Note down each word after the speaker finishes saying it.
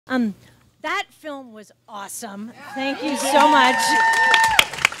That film was awesome. Thank you so much.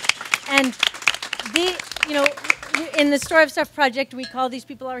 And in the Story of Stuff project, we call these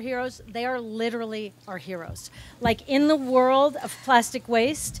people our heroes. They are literally our heroes. Like, in the world of plastic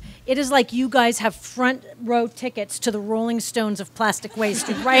waste, it is like you guys have front row tickets to the Rolling Stones of plastic waste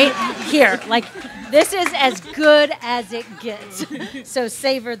right here. Like, this is as good as it gets. So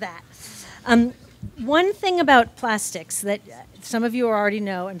savor that. One thing about plastics that some of you already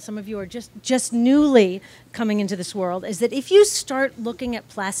know and some of you are just newly coming into this world is that if you start looking at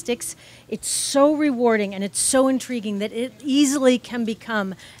plastics, it's so rewarding and it's so intriguing that it easily can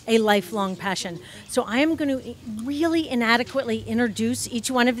become a lifelong passion. So I am going to really inadequately introduce each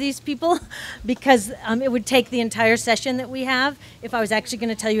one of these people because it would take the entire session that we have if I was actually going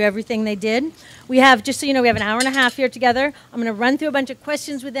to tell you everything they did. We have, just so you know, we have an hour and a half here together. I'm going to run through a bunch of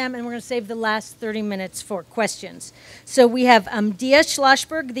questions with them and we're going to save the last 30 minutes for questions. So we have Dia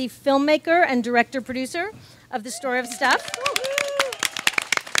Schlossberg, the filmmaker and director-producer of The Story of Stuff.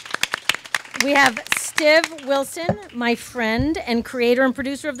 We have Stiv Wilson, my friend and creator and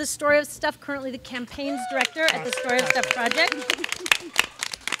producer of The Story of Stuff, currently the campaigns director at The Story of Stuff project.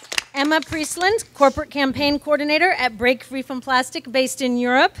 Emma Priestland, corporate campaign coordinator at Break Free from Plastic, based in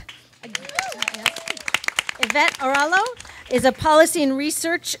Europe. Yvette Aralo is a policy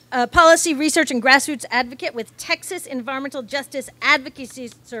research and grassroots advocate with Texas Environmental Justice Advocacy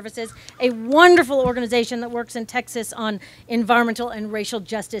Services, a wonderful organization that works in Texas on environmental and racial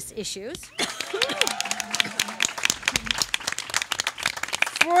justice issues.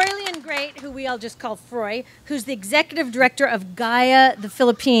 Froylian Great, who we all just call Froy, who's the executive director of Gaia, the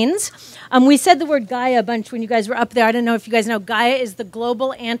Philippines. We said the word Gaia a bunch when you guys were up there. I don't know if you guys know. Gaia is the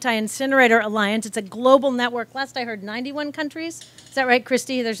Global Anti-Incinerator Alliance. It's a global network. Last I heard, 91 countries. Is that right,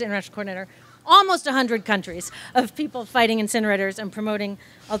 Christy? There's the international coordinator. Almost 100 countries of people fighting incinerators and promoting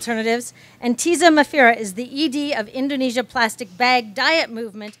alternatives. And Tiza Mafira is the ED of Indonesia Plastic Bag Diet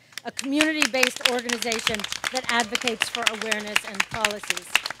Movement, a community-based organization that advocates for awareness and policies.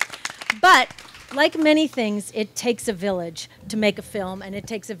 But like many things, it takes a village to make a film, and it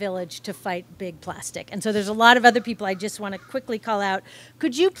takes a village to fight big plastic. And so there's a lot of other people I just want to quickly call out.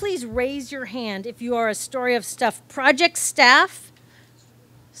 Could you please raise your hand if you are a Story of Stuff project staff?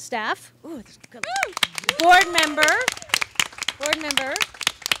 Ooh, board member,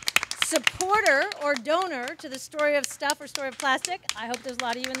 supporter or donor to the Story of Stuff or Story of Plastic? I hope there's a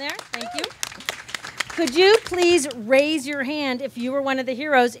lot of you in there. Thank you. Could you please raise your hand if you were one of the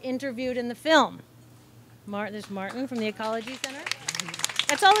heroes interviewed in the film? There's Martin from the Ecology Center.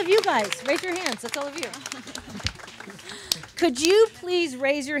 That's all of you guys. Raise your hands. That's all of you. Could you please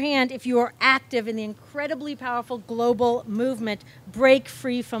raise your hand if you are active in the incredibly powerful global movement, Break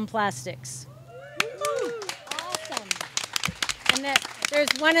Free from Plastics? Awesome. And there's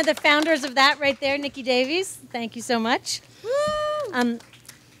one of the founders of that right there, Nikki Davies. Thank you so much.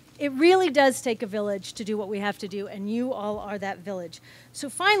 It really does take a village to do what we have to do, and you all are that village. So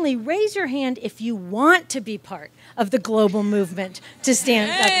finally, raise your hand if you want to be part of the global movement to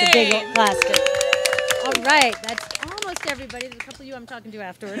stand up the big old plastic. All right, that's almost everybody. There's a couple of you I'm talking to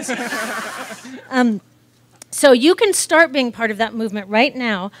afterwards. So you can start being part of that movement right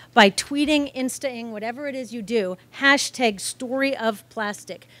now by tweeting, Instaing, whatever it is you do,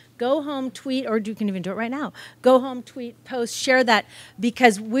 #StoryOfPlastic. Go home, tweet, or you can even do it right now. Go home, tweet, post, share that,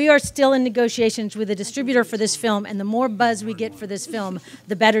 because we are still in negotiations with a distributor for this film, and the more buzz we get for this film,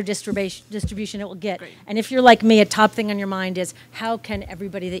 the better distribution it will get. Great. And if you're like me, a top thing on your mind is, how can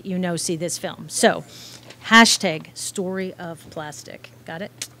everybody that you know see this film? So, #StoryOfPlastic. Got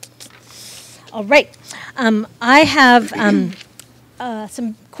it? All right. I have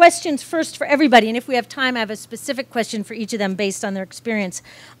some questions first for everybody, and if we have time, I have a specific question for each of them based on their experience.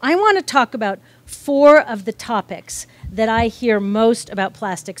 I want to talk about 4 of the topics that I hear most about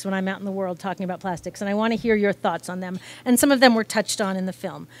plastics when I'm out in the world talking about plastics, and I want to hear your thoughts on them, and some of them were touched on in the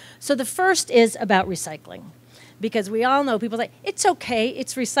film. So the first is about recycling, because we all know, people say, it's okay,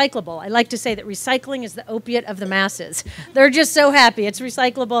 it's recyclable. I like to say that recycling is the opiate of the masses. They're just so happy, it's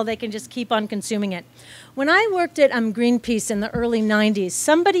recyclable, they can just keep on consuming it. When I worked at Greenpeace in the early 90s,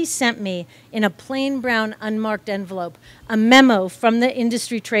 somebody sent me in a plain brown unmarked envelope a memo from the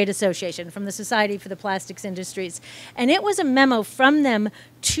Industry Trade Association, from the Society for the Plastics Industries. And it was a memo from them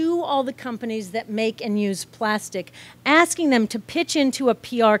to all the companies that make and use plastic, asking them to pitch into a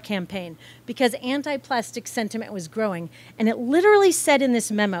PR campaign because anti-plastic sentiment was growing. And it literally said in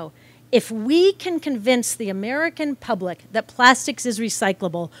this memo, if we can convince the American public that plastics is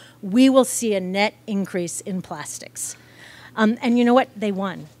recyclable, we will see a net increase in plastics. And you know what? They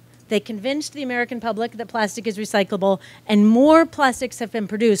won. They convinced the American public that plastic is recyclable, and more plastics have been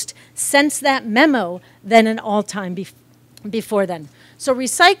produced since that memo than in all time before then. So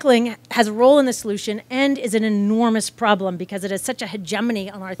recycling has a role in the solution and is an enormous problem because it has such a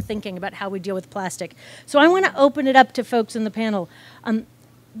hegemony on our thinking about how we deal with plastic. So I want to open it up to folks in the panel.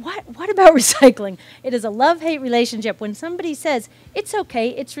 What about recycling? It is a love-hate relationship. When somebody says, it's okay,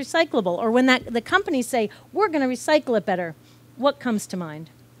 it's recyclable, or when the companies say, we're going to recycle it better, what comes to mind?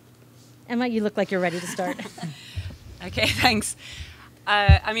 Emma, you look like you're ready to start. Okay, thanks.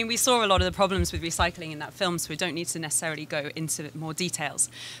 I mean, we saw a lot of the problems with recycling in that film, so we don't need to necessarily go into more details.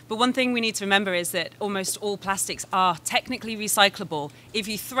 But one thing we need to remember is that almost all plastics are technically recyclable. If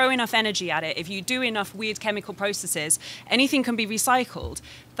you throw enough energy at it, if you do enough weird chemical processes, anything can be recycled.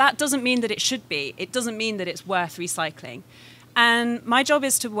 That doesn't mean that it should be. It doesn't mean that it's worth recycling. And my job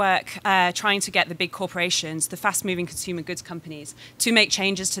is to work trying to get the big corporations, the fast-moving consumer goods companies, to make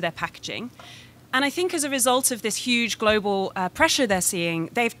changes to their packaging. And I think as a result of this huge global pressure they're seeing,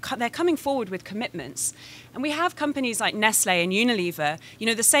 they're coming forward with commitments. And we have companies like Nestle and Unilever, you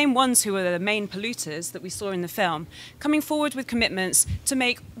know, the same ones who are the main polluters that we saw in the film, coming forward with commitments to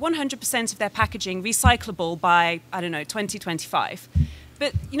make 100% of their packaging recyclable by, I don't know, 2025.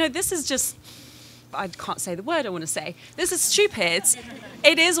 But, you know, this is just... I can't say the word I want to say. This is stupid.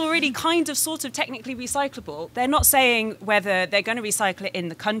 It is already kind of sort of technically recyclable. They're not saying whether they're going to recycle it in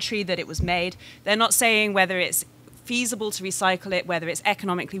the country that it was made. They're not saying whether it's feasible to recycle it, whether it's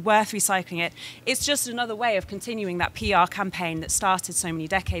economically worth recycling it. It's just another way of continuing that PR campaign that started so many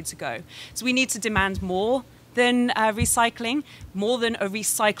decades ago. So we need to demand more than recycling, more than a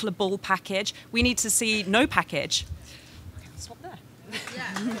recyclable package. We need to see no package. Okay, I'll stop there.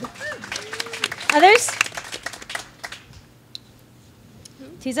 Yeah. Others?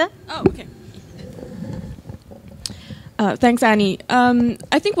 Tiza? Oh, okay. Thanks, Annie.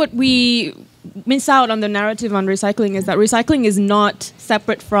 I think what we miss out on the narrative on recycling is that recycling is not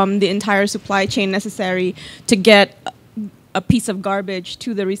separate from the entire supply chain necessary to get a piece of garbage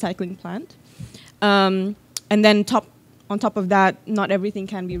to the recycling plant. And then on top of that, not everything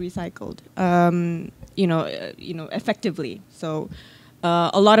can be recycled, effectively. So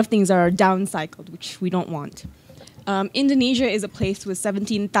a lot of things are downcycled, which we don't want. Indonesia is a place with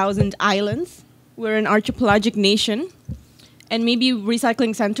 17,000 islands. We're an archipelagic nation, and maybe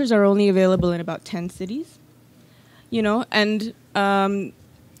recycling centers are only available in about 10 cities. You know, and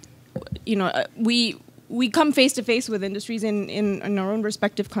we come face to face with industries in our own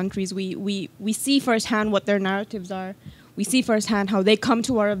respective countries. We see firsthand what their narratives are. We see firsthand how they come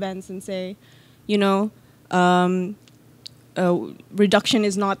to our events and say, you know, reduction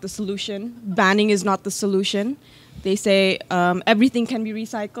is not the solution. Banning is not the solution. They say everything can be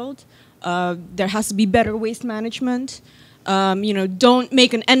recycled. There has to be better waste management. Don't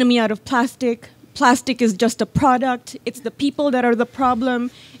make an enemy out of plastic. Plastic is just a product. It's the people that are the problem.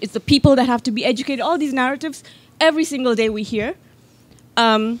 It's the people that have to be educated. All these narratives, every single day we hear.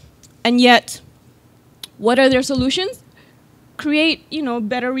 And yet, what are their solutions? Create,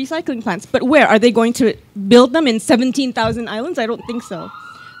 better recycling plants. But where? Are they going to build them in 17,000 islands? I don't think so.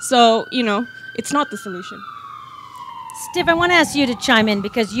 So, it's not the solution. Steve, I want to ask you to chime in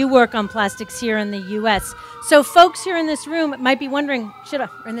because you work on plastics here in the U.S. So folks here in this room might be wondering, folks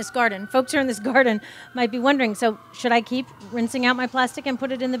here in this garden might be wondering, so should I keep rinsing out my plastic and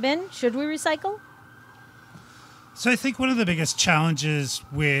put it in the bin? Should we recycle? So I think one of the biggest challenges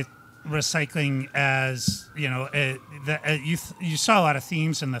with recycling, as you saw a lot of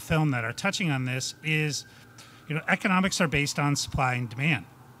themes in the film that are touching on this, is economics are based on supply and demand,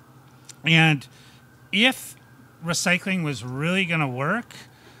 and if recycling was really going to work,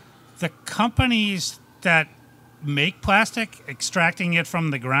 the companies that make plastic, extracting it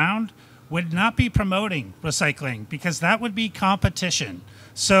from the ground, would not be promoting recycling because that would be competition.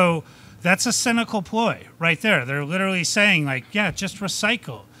 So that's a cynical ploy right there. They're literally saying, like, yeah, just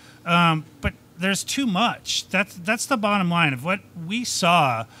recycle. But there's too much. That's the bottom line of what we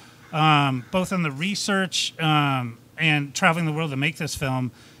saw, both in the research and traveling the world to make this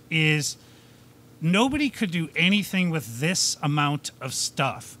film, is nobody could do anything with this amount of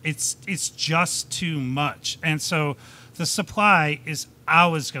stuff. It's just too much. And so the supply is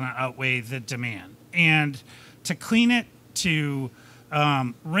always going to outweigh the demand. And to clean it, to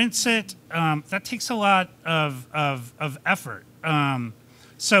rinse it, that takes a lot of effort.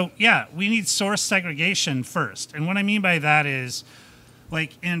 So, yeah, we need source segregation first. And what I mean by that is,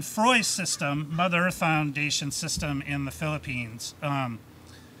 like in Freud's system, Mother Earth Foundation system in the Philippines,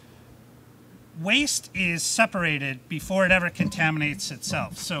 waste is separated before it ever contaminates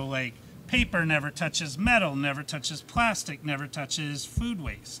itself. So, like, paper never touches metal, never touches plastic, never touches food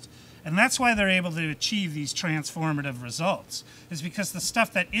waste. And that's why they're able to achieve these transformative results, is because the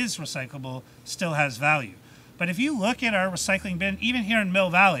stuff that is recyclable still has value. But if you look at our recycling bin, even here in Mill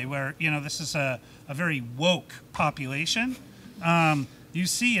Valley, where this is a very woke population, you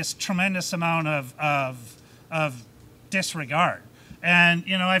see a tremendous amount of disregard. And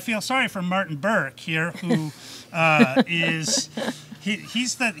I feel sorry for Martin Burke here, who he's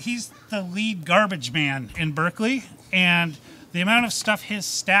the lead garbage man in Berkeley, and the amount of stuff his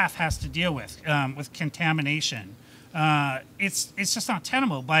staff has to deal with contamination, it's just not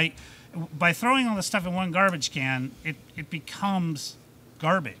tenable. By throwing all the stuff in one garbage can, it becomes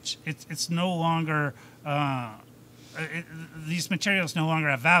garbage. It's no longer these materials no longer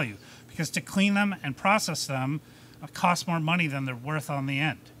have value, because to clean them and process them costs more money than they're worth on the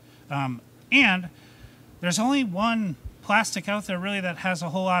end. And there's only one plastic out there really that has a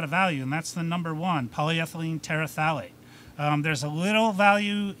whole lot of value, and that's the number one, polyethylene terephthalate. There's a little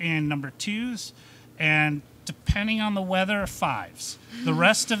value in number 2s, and depending on the weather, 5s. The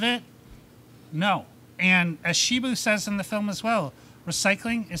rest of it, no. And as Shibu says in the film as well,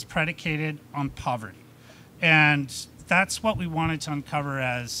 recycling is predicated on poverty. And that's what we wanted to uncover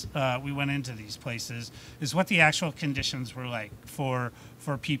as we went into these places, is what the actual conditions were like for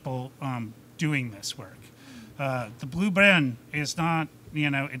people doing this work. The blue bin is not,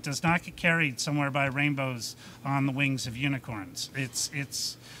 it does not get carried somewhere by rainbows on the wings of unicorns.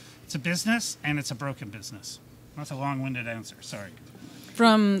 It's a business, and it's a broken business. That's a long-winded answer, sorry.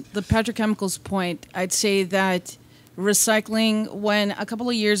 From the petrochemicals point, I'd say that recycling, when a couple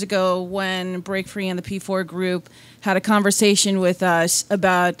of years ago, when Break Free and the P4 group had a conversation with us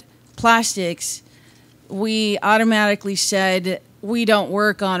about plastics, we automatically said, we don't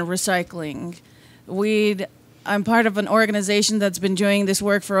work on recycling. I'm part of an organization that's been doing this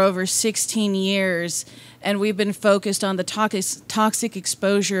work for over 16 years, and we've been focused on the toxic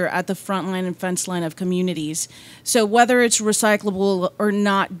exposure at the front line and fence line of communities. So whether it's recyclable or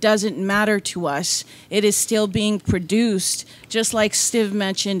not doesn't matter to us. It is still being produced, just like Steve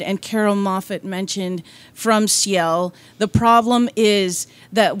mentioned and Carol Moffat mentioned from Ciel. The problem is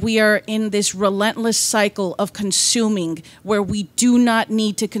that we are in this relentless cycle of consuming where we do not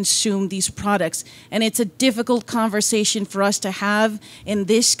need to consume these products. And it's a difficult conversation for us to have in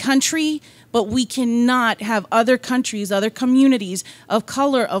this country, but we cannot have other countries, other communities of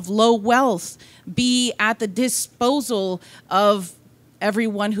color, of low wealth, be at the disposal of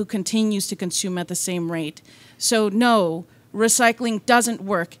everyone who continues to consume at the same rate. So no, recycling doesn't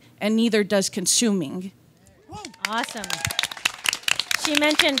work, and neither does consuming. Awesome. She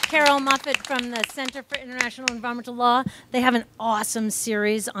mentioned Carol Moffat from the Center for International Environmental Law. They have an awesome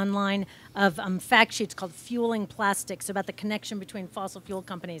series online of fact sheets called Fueling Plastics, about the connection between fossil fuel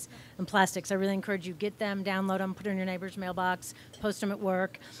companies and plastics. I really encourage you, get them, download them, put them in your neighbor's mailbox, post them at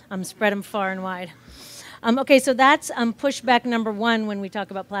work, spread them far and wide. Okay, so that's pushback number 1 when we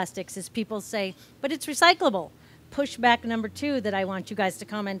talk about plastics, is people say, but it's recyclable. Pushback number 2 that I want you guys to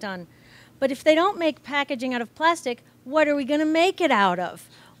comment on. But if they don't make packaging out of plastic, what are we going to make it out of?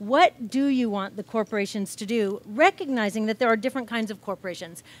 What do you want the corporations to do, recognizing that there are different kinds of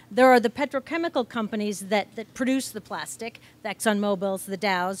corporations? There are the petrochemical companies that produce the plastic, the ExxonMobils, the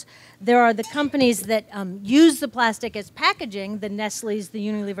Dows. There are the companies that use the plastic as packaging, the Nestle's, the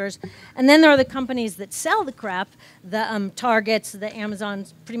Unilevers. And then there are the companies that sell the crap, the Targets, the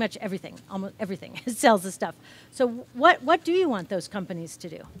Amazons, pretty much everything, almost everything sells the stuff. So what do you want those companies to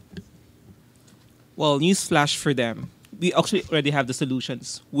do? Well, newsflash for them. We actually already have the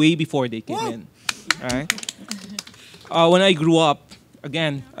solutions way before they came in. Right? When I grew up,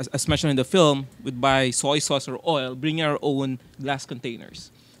 again, as mentioned in the film, we'd buy soy sauce or oil, bring our own glass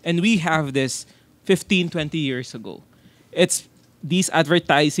containers. And we have this 15, 20 years ago. It's these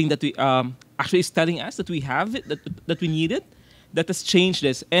advertising that we actually is telling us that we have it, that we need it, that has changed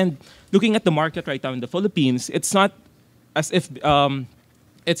this. And looking at the market right now in the Philippines, it's not as if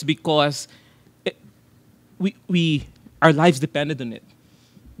it's because our lives depended on it.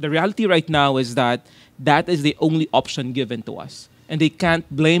 The reality right now is that that is the only option given to us. And they can't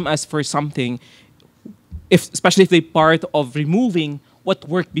blame us for something, especially if they're part of removing what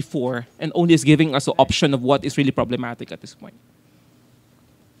worked before and only is giving us an option of what is really problematic at this point.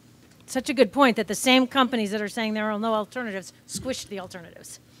 Such a good point that the same companies that are saying there are no alternatives squished the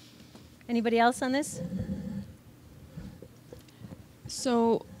alternatives. Anybody else on this?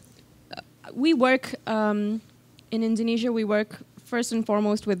 So we work, in Indonesia, we work first and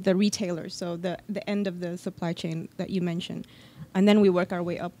foremost with the retailers, so the end of the supply chain that you mentioned. And then we work our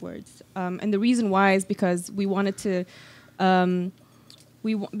way upwards. And the reason why is because we wanted to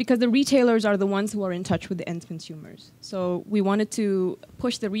because the retailers are the ones who are in touch with the end consumers. So we wanted to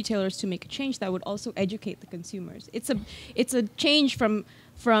push the retailers to make a change that would also educate the consumers. It's a change from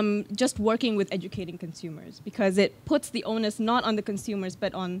just working with educating consumers, because it puts the onus not on the consumers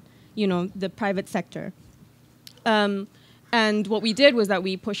but on, you know, the private sector. And what we did was that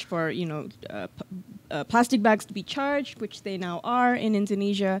we pushed for, you know, plastic bags to be charged, which they now are in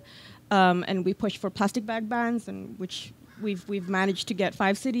Indonesia, and we pushed for plastic bag bans, and which we've managed to get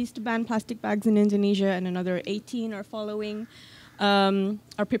 5 cities to ban plastic bags in Indonesia, and another 18 are following,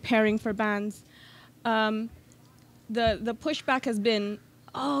 are preparing for bans. The pushback has been,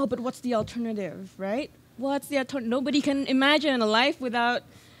 oh, but what's the alternative, right? What's the alternative? Nobody can imagine a life without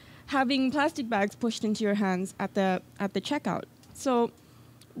having plastic bags pushed into your hands at the checkout. So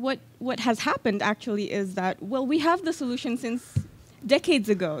what has happened actually is that, well, we have the solution since decades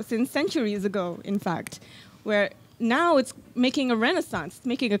ago, since centuries ago, in fact, where now it's making a renaissance, it's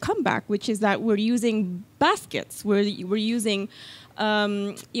making a comeback, which is that we're using baskets, we're using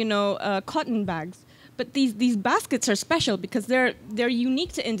cotton bags. But these baskets are special because they're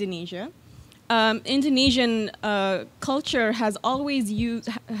unique to Indonesia. Indonesian culture has always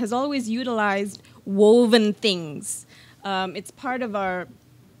utilized woven things. It's part of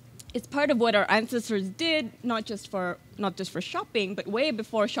what our ancestors did, not just for shopping, but way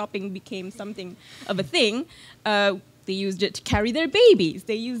before shopping became something of a thing. They used it to carry their babies.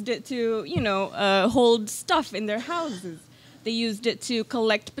 They used it to, hold stuff in their houses. They used it to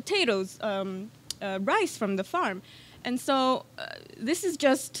collect potatoes, rice from the farm. And so this is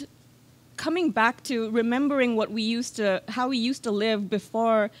just coming back to remembering how we used to live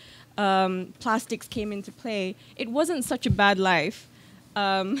before plastics came into play. It wasn't such a bad life,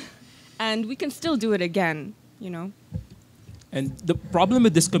 and we can still do it again, you know. And the problem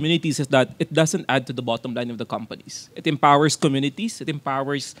with these communities is that it doesn't add to the bottom line of the companies. It empowers communities. It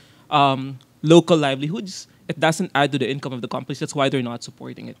empowers local livelihoods. It doesn't add to the income of the companies. That's why they're not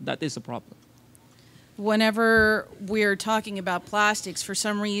supporting it. That is a problem. Whenever we're talking about plastics, for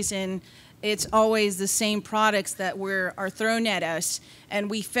some reason, it's always the same products that are thrown at us, and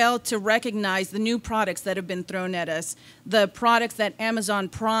we fail to recognize the new products that have been thrown at us. The products that Amazon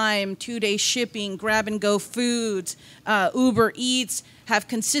Prime, 2-day shipping, grab-and-go foods, Uber Eats have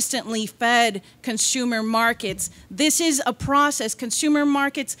consistently fed consumer markets. This is a process. Consumer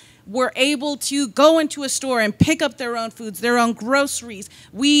markets were able to go into a store and pick up their own foods, their own groceries.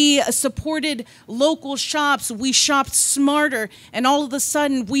 We supported local shops. We shopped smarter. And all of a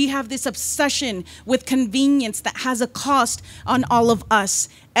sudden, we have this obsession with convenience that has a cost on all of us.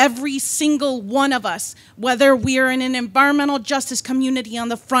 Every single one of us, whether we are in an environmental justice community on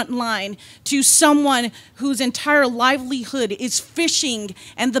the front line, to someone whose entire livelihood is fishing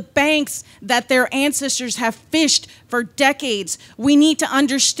and the banks that their ancestors have fished for decades, we need to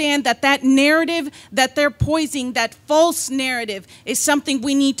understand that that narrative that they're poisoning, that false narrative, is something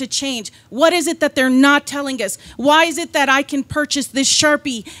we need to change. What is it that they're not telling us? Why is it that I can purchase this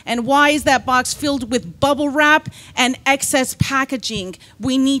Sharpie, and why is that box filled with bubble wrap and excess packaging?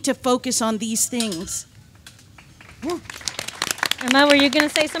 We need to focus on these things. Emma, were you going to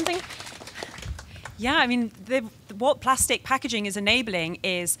say something? Yeah, I mean, what plastic packaging is enabling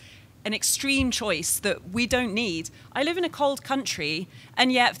is an extreme choice that we don't need. I live in a cold country,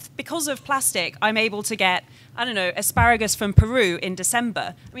 and yet because of plastic, I'm able to get, I don't know, asparagus from Peru in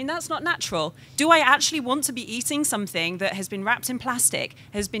December. I mean, that's not natural. Do I actually want to be eating something that has been wrapped in plastic,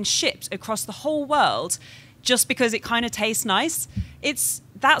 has been shipped across the whole world, just because it kind of tastes nice?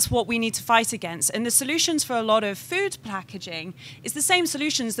 That's what we need to fight against. And the solutions for a lot of food packaging is the same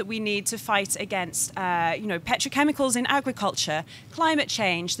solutions that we need to fight against, petrochemicals in agriculture, climate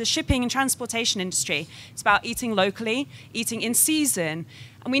change, the shipping and transportation industry. It's about eating locally, eating in season.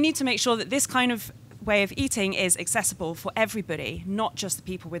 And we need to make sure that this kind of way of eating is accessible for everybody, not just the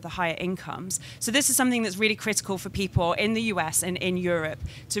people with the higher incomes. So this is something that's really critical for people in the US and in Europe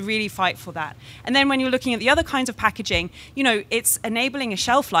to really fight for that. And then when you're looking at the other kinds of packaging, it's enabling a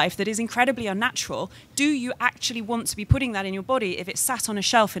shelf life that is incredibly unnatural. Do you actually want to be putting that in your body if it's sat on a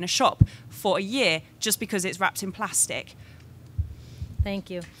shelf in a shop for a year just because it's wrapped in plastic?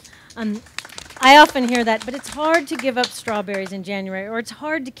 Thank you. I often hear that, but it's hard to give up strawberries in January, or it's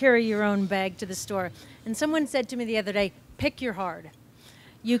hard to carry your own bag to the store. And someone said to me the other day, pick your hard.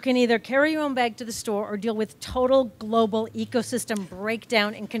 You can either carry your own bag to the store or deal with total global ecosystem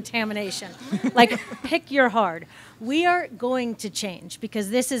breakdown and contamination. Like, pick your hard. We are going to change because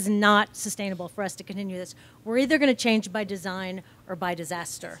this is not sustainable for us to continue this. We're either going to change by design or by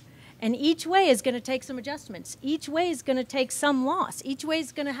disaster. And each way is going to take some adjustments. Each way is going to take some loss. Each way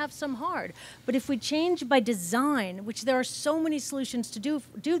is going to have some hard. But if we change by design, which there are so many solutions to do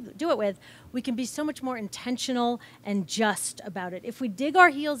it with, we can be so much more intentional and just about it. If we dig our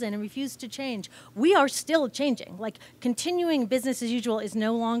heels in and refuse to change, we are still changing. Like, continuing business as usual is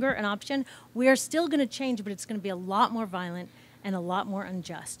no longer an option. We are still going to change, but it's going to be a lot more violent and a lot more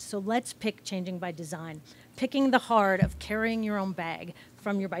unjust. So let's pick changing by design. Picking the hard of carrying your own bag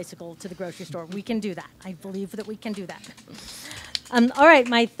from your bicycle to the grocery store. We can do that. I believe that we can do that. All right,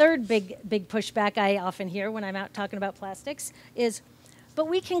 my third big pushback I often hear when I'm out talking about plastics is, but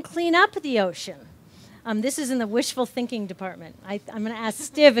we can clean up the ocean. This is in the wishful thinking department. I'm going to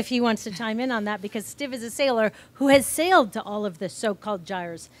ask Stiv if he wants to chime in on that, because Stiv is a sailor who has sailed to all of the so-called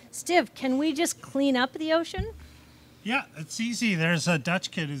gyres. Stiv, can we just clean up the ocean? Yeah, it's easy. There's a Dutch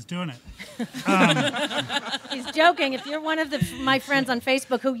kid who's doing it. He's joking. If you're one of my friends on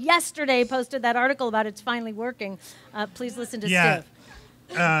Facebook who yesterday posted that article about it's finally working, please listen to Stiv.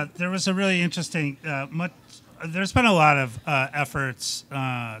 There was a really interesting, there's been a lot of efforts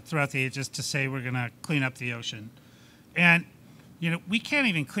throughout the ages to say we're going to clean up the ocean. And, we can't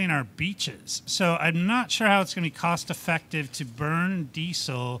even clean our beaches. So I'm not sure how it's going to be cost effective to burn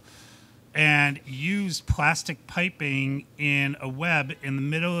diesel and use plastic piping in a web in the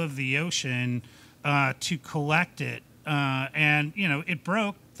middle of the ocean to collect it. And, it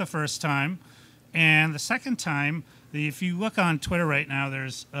broke the first time. And the second time, if you look on Twitter right now,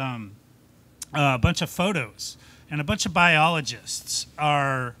 there's a bunch of photos. And a bunch of biologists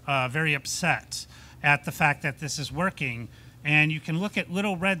are very upset at the fact that this is working. And you can look at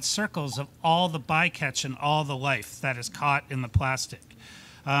little red circles of all the bycatch and all the life that is caught in the plastic.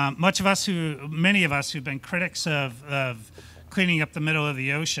 Many of us who've been critics of cleaning up the middle of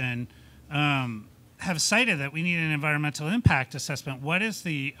the ocean have cited that we need an environmental impact assessment. What is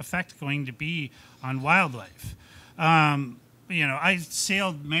the effect going to be on wildlife? I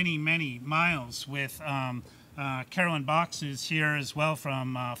sailed many, many miles with Carolyn Box, who's here as well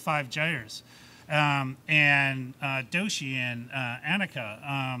from Five Gyres, and Doshi and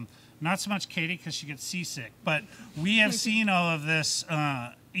Annika. Not so much Katie because she gets seasick, but we have seen all of this,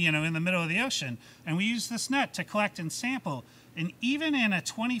 in the middle of the ocean, and we use this net to collect and sample. And even in a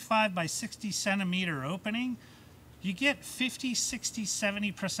 25 by 60 centimeter opening, you get 50, 60,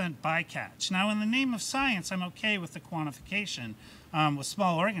 70% bycatch. Now, in the name of science, I'm okay with the quantification with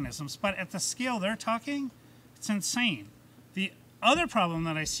small organisms, but at the scale they're talking, it's insane. The other problem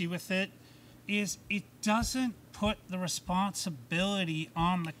that I see with it is it doesn't put the responsibility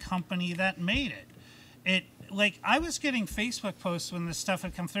on the company that made it. I was getting Facebook posts when this stuff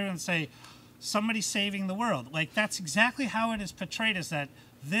would come through and say, somebody's saving the world. That's exactly how it is portrayed, is that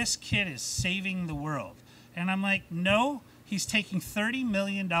this kid is saving the world. And I'm like, no, he's taking $30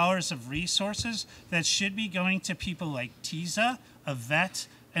 million of resources that should be going to people like Tisa, Yvette,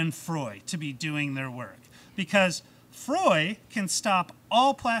 and Freud to be doing their work. Because Freud can stop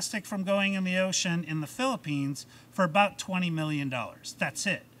all plastic from going in the ocean in the Philippines for about $20 million. That's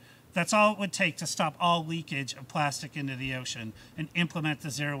it. That's all it would take to stop all leakage of plastic into the ocean and implement the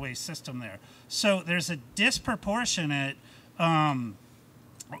zero waste system there. So there's a disproportionate amount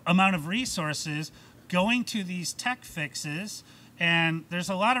of resources going to these tech fixes, and there's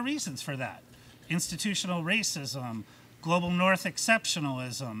a lot of reasons for that. Institutional racism, global north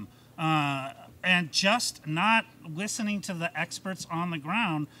exceptionalism, and just not listening to the experts on the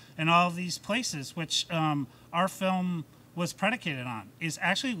ground in all of these places, which our film was predicated on, is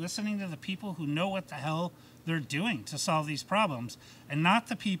actually listening to the people who know what the hell they're doing to solve these problems, and not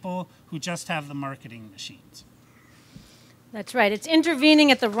the people who just have the marketing machines. That's right. It's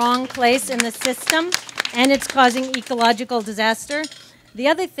intervening at the wrong place in the system, and it's causing ecological disaster. The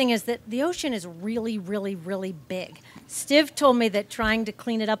other thing is that the ocean is really, really, really big. Stiv told me that trying to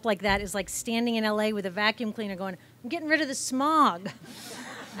clean it up like that is like standing in LA with a vacuum cleaner going, I'm getting rid of the smog.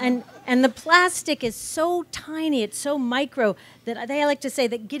 And the plastic is so tiny, it's so micro, that they like to say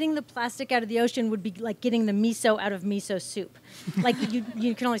that getting the plastic out of the ocean would be like getting the miso out of miso soup. Like,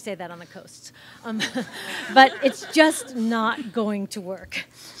 you can only say that on the coasts. But it's just not going to work.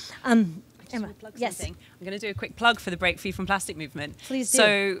 Emma, yes. I'm going to do a quick plug for the Break Free from Plastic movement. Please do.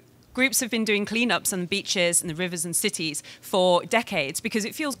 So groups have been doing cleanups on the beaches and the rivers and cities for decades because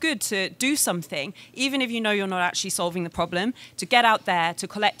it feels good to do something, even if you know you're not actually solving the problem. To get out there, to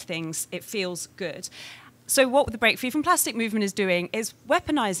collect things, it feels good. So what the Break Free from Plastic movement is doing is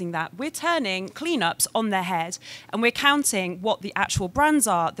weaponizing that. We're turning cleanups on their head, and we're counting what the actual brands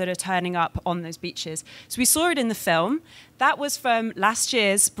are that are turning up on those beaches. So we saw it in the film. That was from last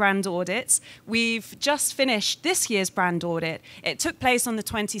year's brand audits. We've just finished this year's brand audit. It took place on the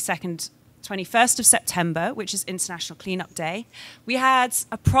 21st of September, which is International Cleanup Day. We had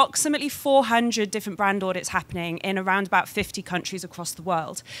approximately 400 different brand audits happening in around about 50 countries across the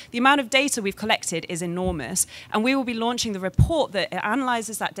world. The amount of data we've collected is enormous, and we will be launching the report that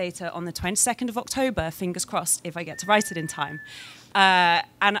analyzes that data on the 22nd of October, fingers crossed, if I get to write it in time.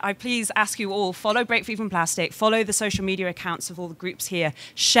 And I please ask you all, follow Break Free from Plastic, follow the social media accounts of all the groups here,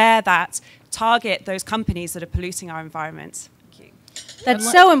 share that, target those companies that are polluting our environment. That's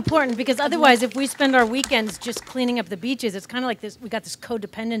so important, because otherwise, if we spend our weekends just cleaning up the beaches, it's kind of like this, we got this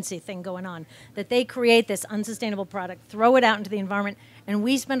codependency thing going on, that they create this unsustainable product, throw it out into the environment, and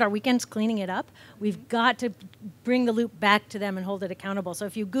we spend our weekends cleaning it up. We've got to bring the loop back to them and hold it accountable. So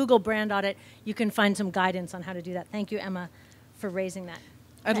if you Google brand audit, you can find some guidance on how to do that. Thank you, Emma, for raising that.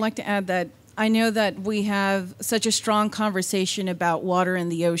 I'd like to add that I know that we have such a strong conversation about water in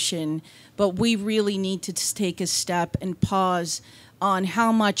the ocean, but we really need to take a step and pause on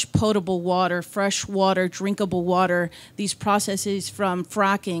how much potable water, fresh water, drinkable water, these processes from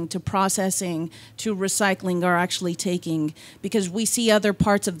fracking to processing to recycling are actually taking, because we see other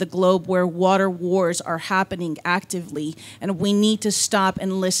parts of the globe where water wars are happening actively, and we need to stop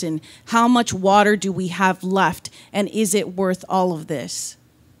and listen. How much water do we have left, and is it worth all of this?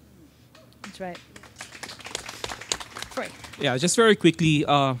 That's right. Yeah, just very quickly,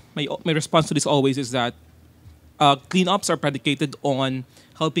 my response to this always is that cleanups are predicated on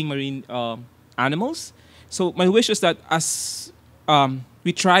helping marine animals. So my wish is that as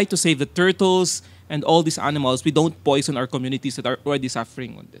we try to save the turtles and all these animals, we don't poison our communities that are already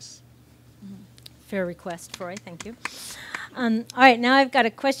suffering on this. Fair request, Troy. Thank you. All right, now I've got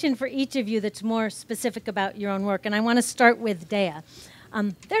a question for each of you that's more specific about your own work, and I want to start with Dea.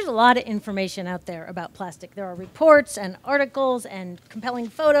 There's a lot of information out there about plastic. There are reports and articles and compelling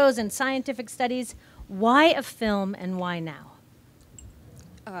photos and scientific studies. Why a film and why now?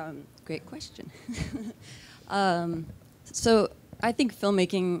 Great question. So I think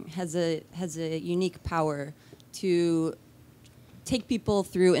filmmaking has a unique power to take people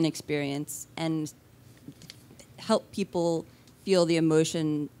through an experience and help people feel the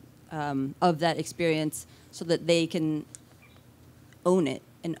emotion of that experience so that they can own it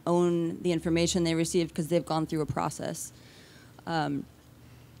and own the information they received because they've gone through a process.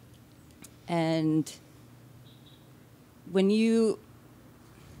 And when you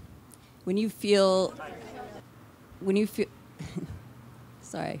feel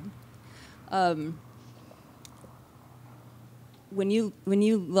sorry, when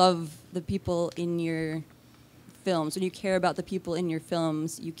you love the people in your films, when you care about the people in your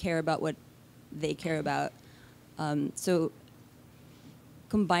films, you care about what they care about. So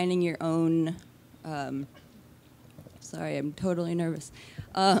combining your own, sorry, I'm totally nervous.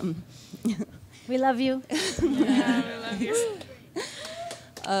 We love you. Yeah, we love you.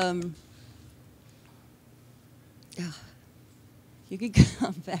 You could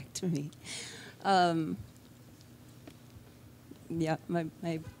come back to me. Yeah,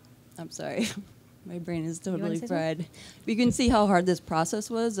 I'm sorry. My brain is totally fried. You can see how hard this process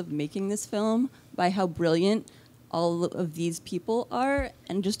was of making this film by how brilliant all of these people are,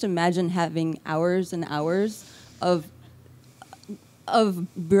 and just imagine having hours and hours of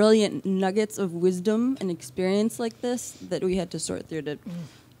brilliant nuggets of wisdom and experience like this that we had to sort through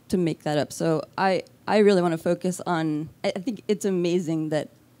to make that up. So I really want to focus on, I think it's amazing that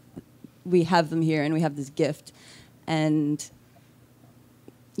we have them here and we have this gift, and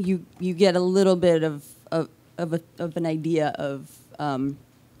you get a little bit of an idea of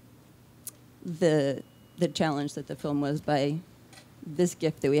the challenge that the film was by this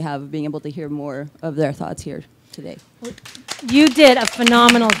gift that we have of being able to hear more of their thoughts here today. You did a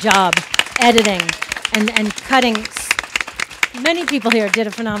phenomenal job editing and cutting. Many people here did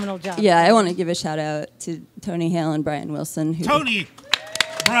a phenomenal job. Yeah, I want to give a shout out to Tony Hale and Brian Wilson. Tony,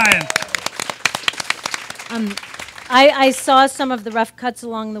 Brian. I saw some of the rough cuts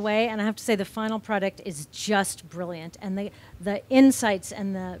along the way, and I have to say the final product is just brilliant. And the insights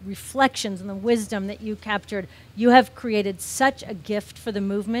and the reflections and the wisdom that you captured, you have created such a gift for the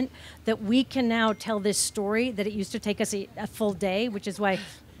movement that we can now tell this story that it used to take us a full day, which is why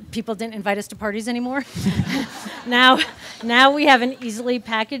people didn't invite us to parties anymore. Now we have an easily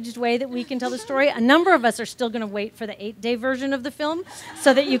packaged way that we can tell the story. A number of us are still going to wait for the 8-day version of the film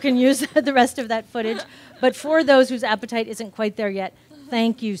so that you can use the rest of that footage. But for those whose appetite isn't quite there yet,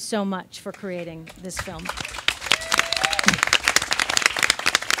 thank you so much for creating this film.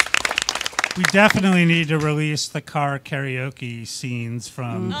 We definitely need to release the car karaoke scenes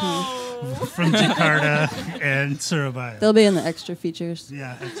from Jakarta and Surabaya. They'll be in the extra features.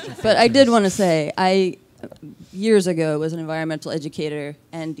 Yeah, extra But I did features. want to say, I years ago was an environmental educator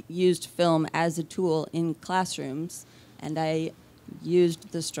and used film as a tool in classrooms, and I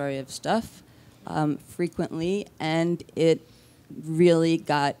used the story of stuff frequently, and it really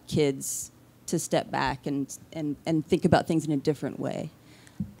got kids to step back and think about things in a different way.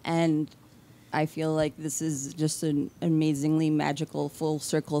 And I feel like this is just an amazingly magical full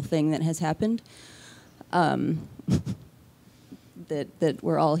circle thing that has happened. That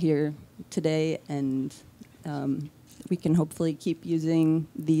we're all here today, and we can hopefully keep using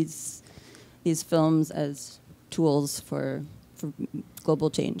these films as tools for global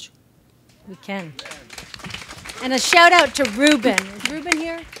change. We can. And a shout out to Ruben. Is Ruben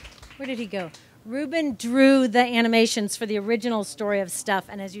here? Where did he go? Ruben drew the animations for the original story of Stuff,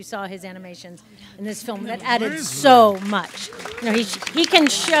 and as you saw his animations in this film, that added so much. You know, he can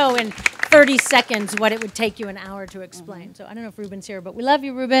show in 30 seconds what it would take you an hour to explain. So I don't know if Ruben's here, but we love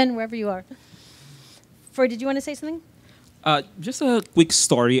you, Ruben, wherever you are. Freud, did you want to say something? Just a quick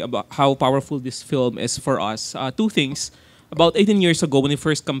story about how powerful this film is for us. Two things. About 18 years ago, when we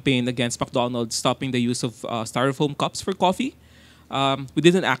first campaigned against McDonald's stopping the use of styrofoam cups for coffee, we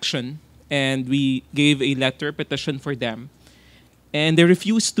did an action, and we gave a letter petition for them. And they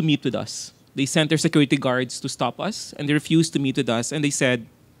refused to meet with us. They sent their security guards to stop us, and they refused to meet with us. And they said,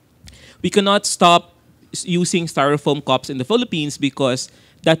 we cannot stop using styrofoam cups in the Philippines because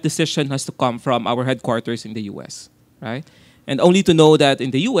that decision has to come from our headquarters in the US, right? And only to know that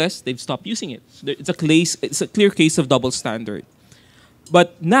in the US, they've stopped using it. So it's a clear case of double standard.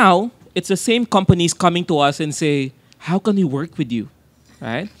 But now, it's the same companies coming to us and say, how can we work with you,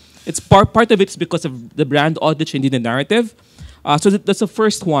 right? It's part of it's because of the brand audit changing the narrative. So that's the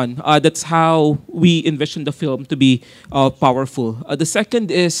first one. That's how we envision the film to be powerful. The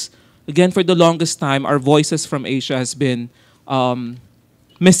second is, again, for the longest time, our voices from Asia has been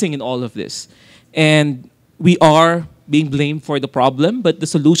missing in all of this. And we are being blamed for the problem, but the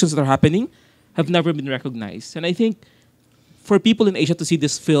solutions that are happening have never been recognized. And I think for people in Asia to see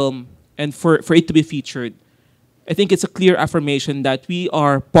this film and for it to be featured, I think it's a clear affirmation that we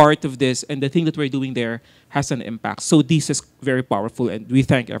are part of this, and the thing that we're doing there has an impact. So this is very powerful, and we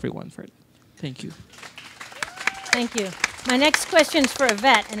thank everyone for it. Thank you. Thank you. My next question is for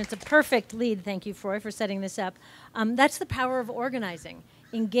Yvette, and it's a perfect lead. Thank you, Freud, for setting this up. That's the power of organizing.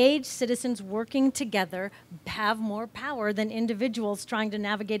 Engaged citizens working together have more power than individuals trying to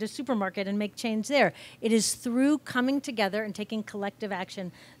navigate a supermarket and make change there. It is through coming together and taking collective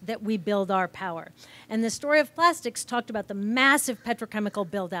action that we build our power. And the story of plastics talked about the massive petrochemical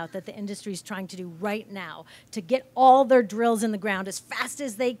build-out that the industry is trying to do right now to get all their drills in the ground as fast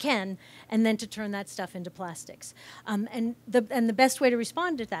as they can and then to turn that stuff into plastics. And the best way to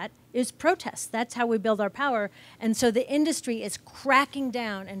respond to that is protest. That's how we build our power. And so the industry is cracking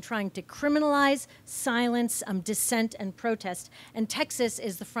down and trying to criminalize, silence, dissent, and protest. And Texas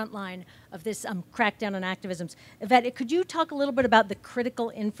is the front line of this crackdown on activisms. Yvette, could you talk a little bit about the critical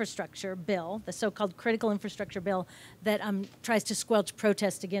infrastructure bill, the so-called critical infrastructure bill that tries to squelch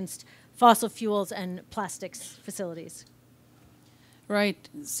protest against fossil fuels and plastics facilities? Right.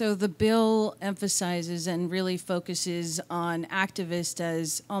 So the bill emphasizes and really focuses on activists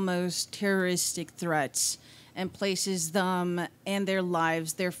as almost terroristic threats and places them and their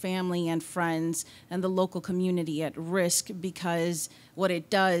lives, their family and friends, and the local community at risk, because what it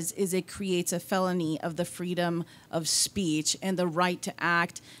does is it creates a felony of the freedom of speech and the right to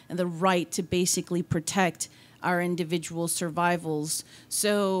act and the right to basically protect our individual survivals.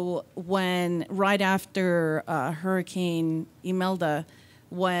 So when right after Hurricane Imelda,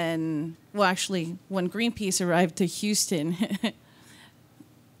 when Greenpeace arrived to Houston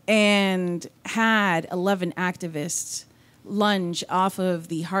and had 11 activists lunge off of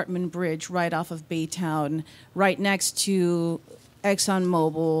the Hartman Bridge right off of Baytown, right next to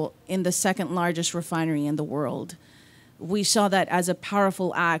ExxonMobil in the second largest refinery in the world. We saw that as a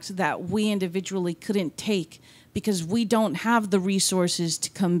powerful act that we individually couldn't take because we don't have the resources to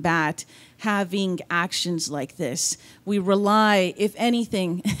combat having actions like this. We rely, if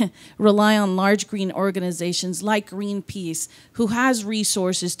anything, rely on large green organizations like Greenpeace, who has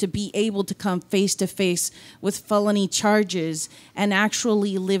resources to be able to come face to face with felony charges and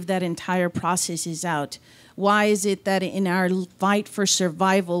actually live that entire processes out. Why is it that in our fight for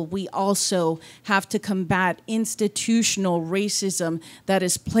survival, we also have to combat institutional racism that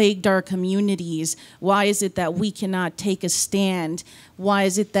has plagued our communities? Why is it that we cannot take a stand? Why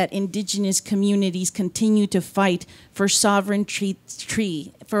is it that indigenous communities continue to fight for sovereignty,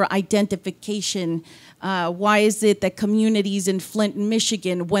 for identification? Why is it that communities in Flint,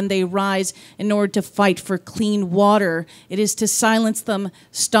 Michigan, when they rise in order to fight for clean water, it is to silence them,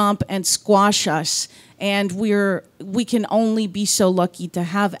 stomp, and squash us? And we can only be so lucky to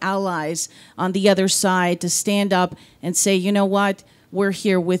have allies on the other side to stand up and say, you know what, we're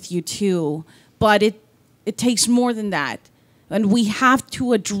here with you too. But it takes more than that. And we have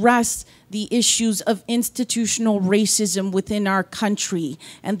to address the issues of institutional racism within our country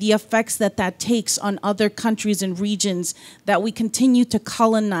and the effects that that takes on other countries and regions that we continue to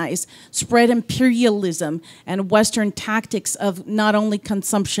colonize, spread imperialism and Western tactics of not only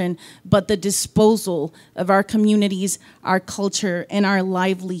consumption, but the disposal of our communities, our culture, and our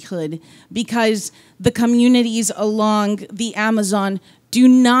livelihood. Because the communities along the Amazon do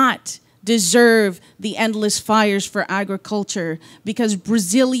not deserve the endless fires for agriculture, because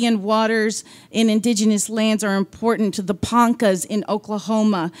Brazilian waters in indigenous lands are important to the Poncas in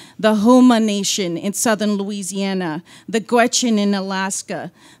Oklahoma, the Houma Nation in southern Louisiana, the Gwich'in in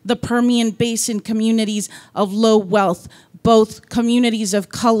Alaska, the Permian Basin communities of low wealth, both communities of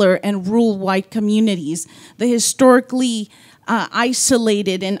color and rural white communities, the historically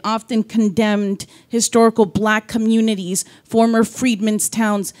isolated and often condemned historical black communities, former freedmen's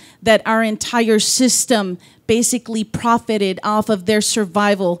towns, that our entire system basically profited off of their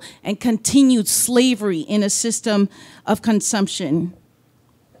survival and continued slavery in a system of consumption.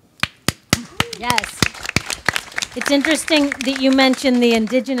 Yes. It's interesting that you mentioned the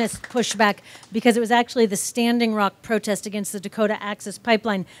indigenous pushback, because it was actually the Standing Rock protest against the Dakota Access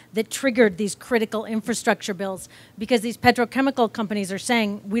Pipeline that triggered these critical infrastructure bills, because these petrochemical companies are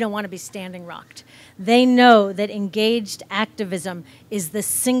saying, we don't want to be standing rocked. They know that engaged activism is the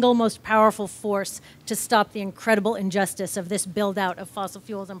single most powerful force to stop the incredible injustice of this build out of fossil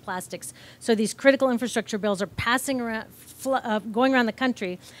fuels and plastics. So these critical infrastructure bills are passing around, going around the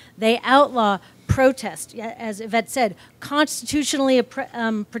country. They outlaw protest, as Yvette said, constitutionally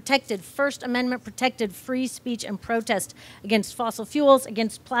protected, First Amendment protected free speech and protest against fossil fuels,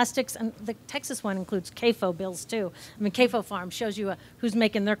 against plastics, and the Texas one includes CAFO bills too. I mean, CAFO Farm shows you who's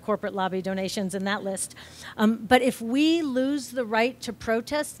making their corporate lobby donations in that list. But if we lose the right to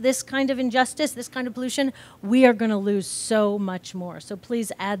protest this kind of injustice, this kind of pollution, we are going to lose so much more. So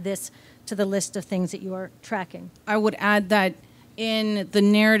please add this to the list of things that you are tracking. I would add that in the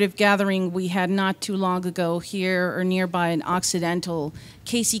narrative gathering we had not too long ago here or nearby in Occidental,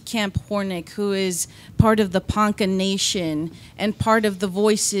 Casey Kemp Hornick, who is part of the Ponca Nation and part of the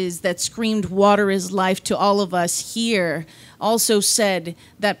voices that screamed water is life to all of us here, also said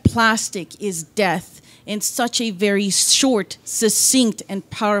that plastic is death in such a very short, succinct, and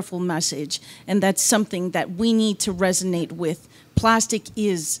powerful message. And that's something that we need to resonate with. Plastic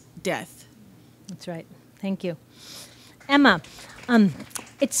is death. That's right. Thank you. Emma,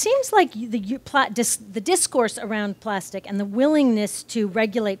 it seems like the discourse around plastic and the willingness to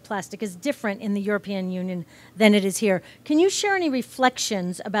regulate plastic is different in the European Union than it is here. Can you share any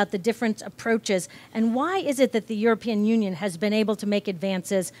reflections about the different approaches, and why is it that the European Union has been able to make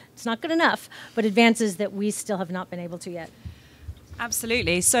advances, it's not good enough, but advances that we still have not been able to yet?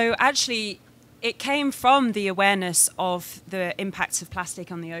 Absolutely. So actually, it came from the awareness of the impacts of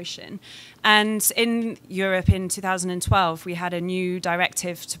plastic on the ocean. And in Europe in 2012, we had a new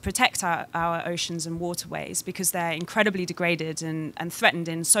directive to protect our oceans and waterways, because they're incredibly degraded and threatened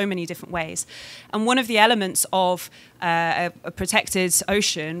in so many different ways. And one of the elements of a protected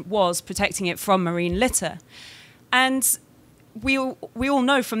ocean was protecting it from marine litter. And we all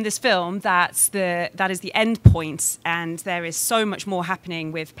know from this film that is the end point, and there is so much more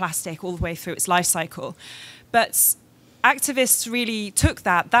happening with plastic all the way through its life cycle. But activists really took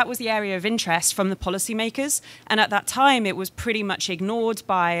that. That was the area of interest from the policymakers, and at that time it was pretty much ignored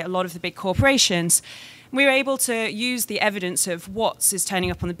by a lot of the big corporations. We were able to use the evidence of what is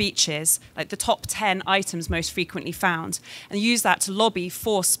turning up on the beaches, like the top 10 items most frequently found, and use that to lobby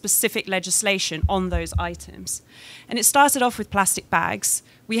for specific legislation on those items. And it started off with plastic bags.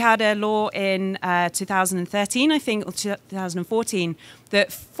 we had a law in 2013, I think, or 2014,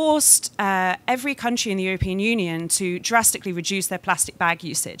 that forced every country in the European Union to drastically reduce their plastic bag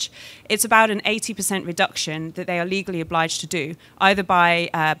usage. It's about an 80% reduction that they are legally obliged to do, either by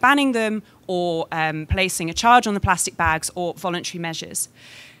banning them or placing a charge on the plastic bags or voluntary measures.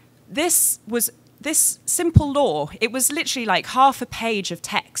 This simple law, it was literally like half a page of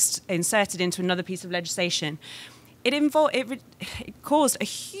text inserted into another piece of legislation. It caused a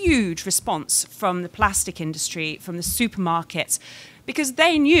huge response from the plastic industry, from the supermarkets, because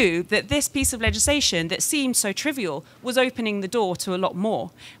they knew that this piece of legislation that seemed so trivial was opening the door to a lot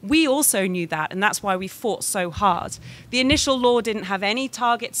more. We also knew that, and that's why we fought so hard. The initial law didn't have any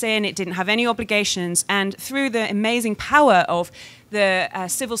targets in, it didn't have any obligations, and through the amazing power of the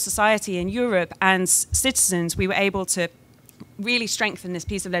civil society in Europe and citizens, we were able to really strengthen this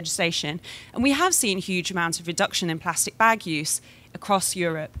piece of legislation. And we have seen huge amounts of reduction in plastic bag use across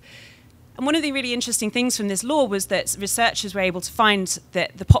Europe. And one of the really interesting things from this law was that researchers were able to find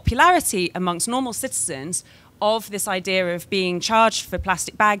that the popularity amongst normal citizens of this idea of being charged for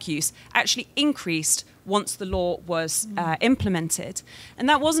plastic bag use actually increased once the law was implemented. And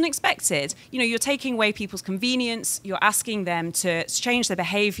that wasn't expected. You know, you're taking away people's convenience, you're asking them to change their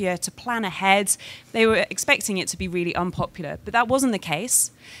behavior, to plan ahead. They were expecting it to be really unpopular, but that wasn't the case.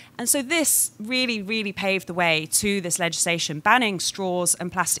 And so this really, really paved the way to this legislation banning straws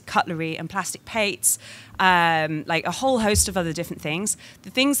and plastic cutlery and plastic plates, like a whole host of other different things. The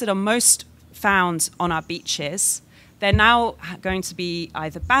things that are most found on our beaches, they're now going to be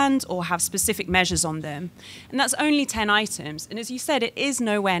either banned or have specific measures on them. And that's only 10 items. And as you said, it is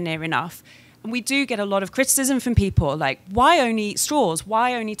nowhere near enough. And we do get a lot of criticism from people like, why only straws?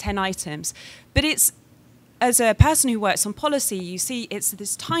 Why only 10 items? But it's, as a person who works on policy, you see it's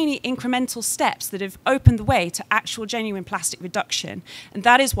this tiny incremental steps that have opened the way to actual genuine plastic reduction. And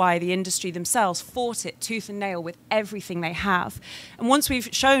that is why the industry themselves fought it tooth and nail with everything they have. And once we've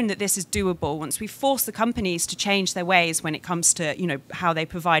shown that this is doable, once we've forced the companies to change their ways when it comes to, you know, how they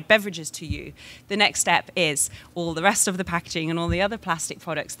provide beverages to you, the next step is all the rest of the packaging and all the other plastic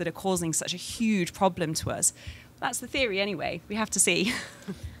products that are causing such a huge problem to us. That's the theory anyway. We have to see.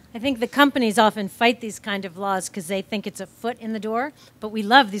 I think the companies often fight these kind of laws because they think it's a foot in the door, but we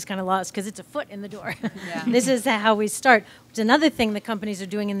love these kind of laws because it's a foot in the door. Yeah. This is how we start. Which another thing the companies are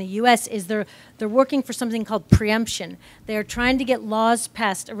doing in the U.S. is they're working for something called preemption. They're trying to get laws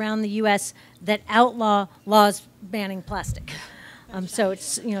passed around the U.S. that outlaw laws banning plastic. So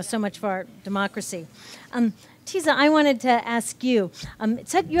it's, you know, so much for our democracy. Tiza, I wanted to ask you,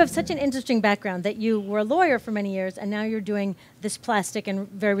 you have such an interesting background that you were a lawyer for many years and now you're doing this plastic and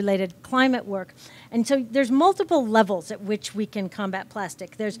very related climate work. And so there's multiple levels at which we can combat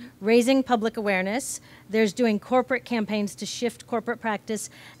plastic. There's raising public awareness, there's doing corporate campaigns to shift corporate practice,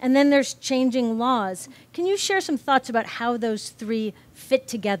 and then there's changing laws. Can you share some thoughts about how those three fit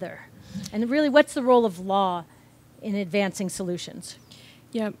together? And really, what's the role of law in advancing solutions?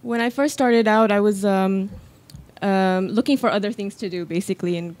 Yeah, when I first started out, I was looking for other things to do,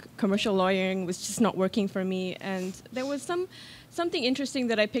 basically, and commercial lawyering was just not working for me. And there was something interesting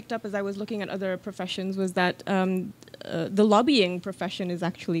that I picked up as I was looking at other professions was that the lobbying profession is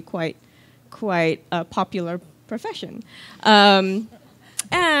actually quite a popular profession.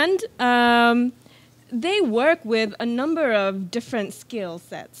 They work with a number of different skill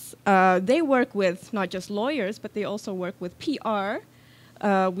sets. They work with not just lawyers, but they also work with PR,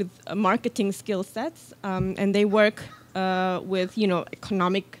 with marketing skill sets, and they work with, you know,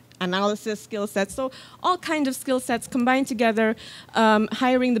 economic analysis skill sets. So all kinds of skill sets combined together,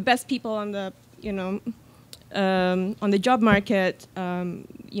 hiring the best people on the, you know, on the job market,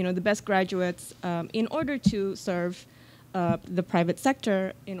 you know, the best graduates, in order to serve the private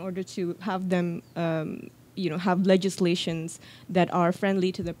sector, in order to have them, you know, have legislations that are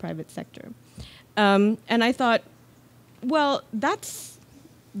friendly to the private sector. And I thought, well, that's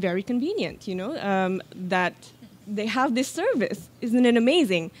very convenient, you know, that they have this service. Isn't it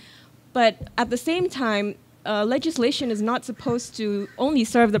amazing? But at the same time, legislation is not supposed to only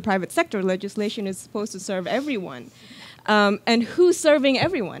serve the private sector. Legislation is supposed to serve everyone. And who's serving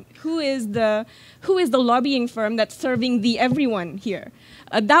everyone? Who is the lobbying firm that's serving the everyone here?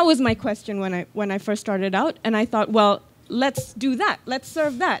 That was my question when I first started out, and I thought, well, let's do that. Let's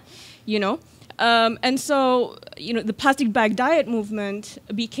serve that, you know. And so, you know, the plastic bag diet movement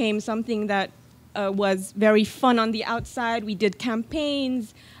became something that was very fun on the outside. We did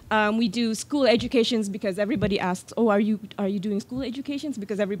campaigns. We do school educations because everybody asks, oh, are you doing school educations?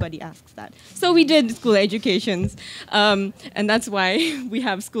 Because everybody asks that. So we did school educations, and that's why we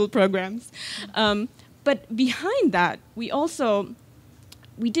have school programs. But behind that, we also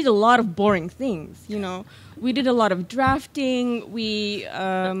we did a lot of boring things. You know, we did a lot of drafting. We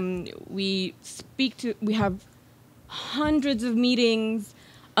have hundreds of meetings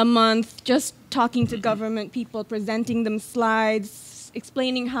a month, just talking to government people, presenting them slides,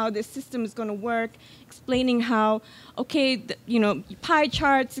 explaining how this system is going to work, explaining how, okay, pie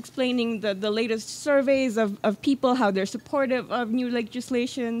charts, explaining the latest surveys of people, how they're supportive of new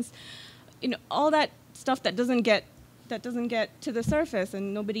legislations, all that stuff that doesn't get to the surface,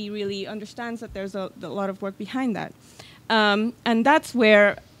 and nobody really understands that there's a lot of work behind that, and that's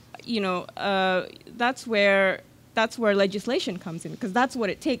where that's where legislation comes in, because that's what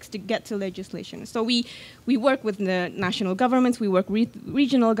it takes to get to legislation. So we work with the national governments, we work with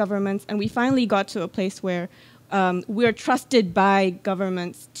regional governments, and we finally got to a place where we're trusted by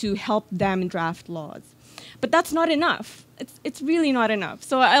governments to help them draft laws. But that's not enough. It's really not enough.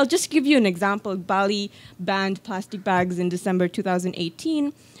 So I'll just give you an example. Bali banned plastic bags in December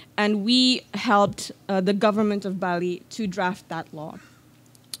 2018, and we helped the government of Bali to draft that law.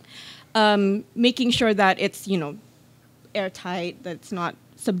 Making sure that it's, airtight, that it's not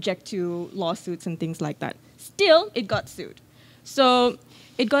subject to lawsuits and things like that. Still, it got sued. So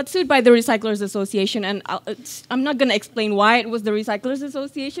it got sued by the Recyclers Association, and I'm not going to explain why it was the Recyclers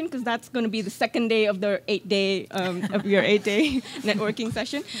Association, because that's going to be the second day of their 8-day networking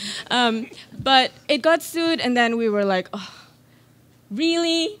session. But it got sued, and then we were like, oh,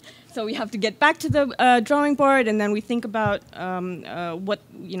 really? So we have to get back to the drawing board, and then we think about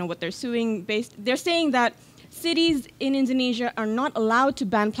what they're suing based. They're saying that cities in Indonesia are not allowed to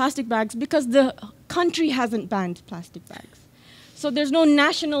ban plastic bags because the country hasn't banned plastic bags. So there's no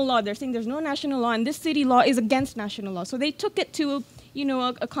national law. They're saying there's no national law, and this city law is against national law. So they took it to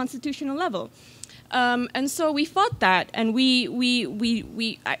a constitutional level. And so we fought that, and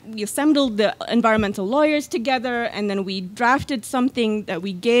we assembled the environmental lawyers together, and then we drafted something that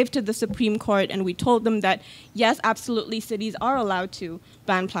we gave to the Supreme Court, and we told them that, yes, absolutely, cities are allowed to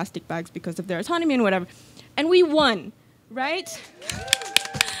ban plastic bags because of their autonomy and whatever. And we won, right?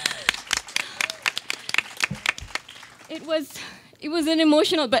 It was an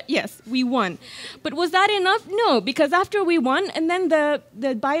emotional, but yes, we won. But was that enough? No, because after we won, and then the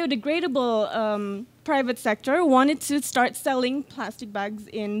biodegradable private sector wanted to start selling plastic bags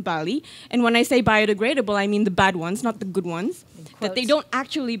in Bali. And when I say biodegradable, I mean the bad ones, not the good ones, that they don't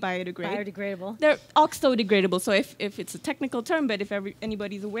actually biodegrade. Biodegradable. They're oxo-degradable. So if it's a technical term, but if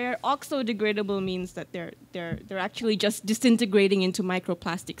anybody's aware, oxo-degradable means that they're actually just disintegrating into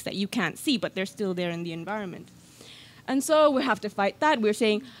microplastics that you can't see, but they're still there in the environment. And so we have to fight that. We're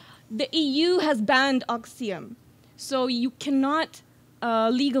saying the EU has banned oxium. So you cannot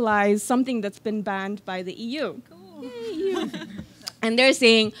legalize something that's been banned by the EU. Cool. Yay, EU. And they're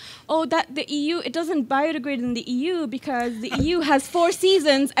saying, oh, that the EU, it doesn't biodegrade in the EU because the EU has 4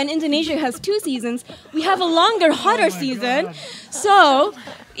 seasons and Indonesia has 2 seasons. We have a longer, hotter season. God. So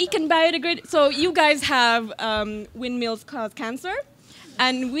it can biodegrade. So you guys have windmills cause cancer.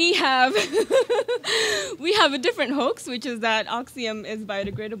 And we have a different hoax, which is that oxium is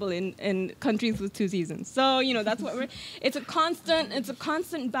biodegradable in countries with 2 seasons. So that's what it's a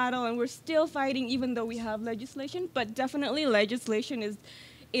constant battle, and we're still fighting, even though we have legislation. But definitely, legislation is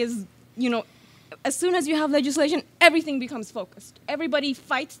as soon as you have legislation, everything becomes focused. Everybody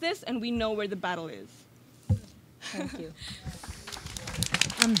fights this, and we know where the battle is. Thank you.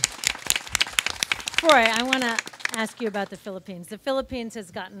 Troy, I want to ask you about the Philippines. The Philippines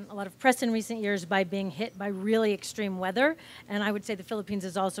has gotten a lot of press in recent years by being hit by really extreme weather, and I would say the Philippines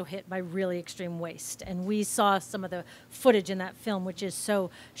is also hit by really extreme waste. And we saw some of the footage in that film, which is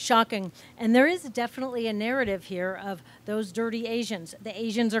so shocking. And there is definitely a narrative here of those dirty Asians. The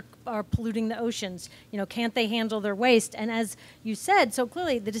Asians are polluting the oceans. Can't they handle their waste? And as you said so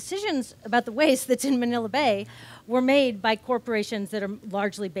clearly, the decisions about the waste that's in Manila Bay were made by corporations that are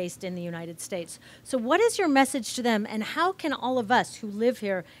largely based in the United States. So what is your message to them, and how can all of us who live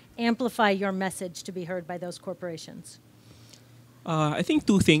here amplify your message to be heard by those corporations? I think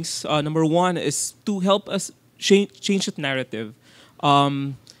 2 things. Number one is to help us change that narrative.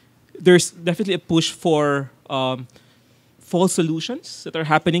 There's definitely a push for false solutions that are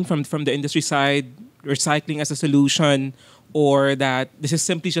happening from the industry side, recycling as a solution, or that this is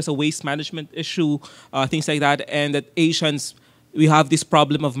simply just a waste management issue, things like that, and that Asians, we have this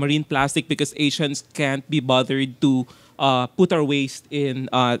problem of marine plastic because Asians can't be bothered to put our waste in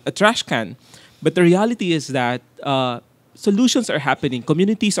a trash can. But the reality is that solutions are happening.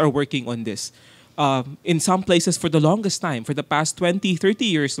 Communities are working on this. In some places for the longest time, for the past 20, 30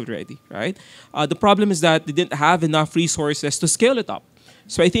 years already, right? The problem is that they didn't have enough resources to scale it up.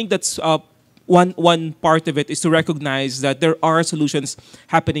 So I think that's one part of it is to recognize that there are solutions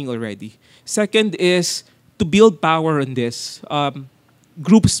happening already. Second is to build power on this.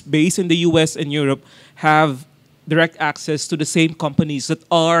 Groups based in the US and Europe have direct access to the same companies that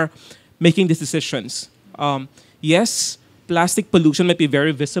are making these decisions. Yes, plastic pollution might be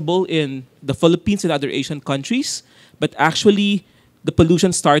very visible in the Philippines and other Asian countries, but actually the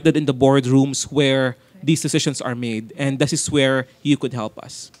pollution started in the boardrooms where these decisions are made, and this is where you could help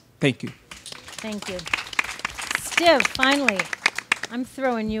us. Thank you. Thank you. Stiv, finally, I'm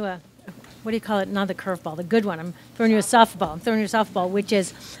throwing you a, what do you call it? Not the curveball, the good one. I'm throwing you a softball. I'm throwing you a softball, which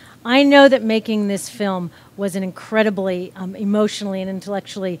is, I know that making this film was an incredibly emotionally and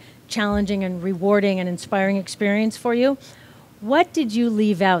intellectually challenging and rewarding and inspiring experience for you. What did you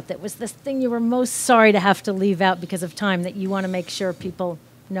leave out that was the thing you were most sorry to have to leave out because of time that you want to make sure people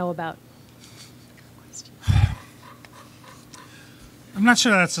know about? I'm not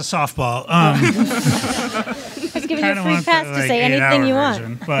sure that's a softball. I was giving you a free pass to say anything you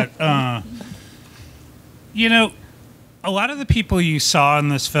want. But, you know, a lot of the people you saw in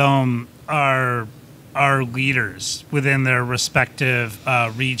this film are leaders within their respective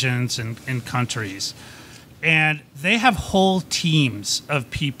regions and countries. And they have whole teams of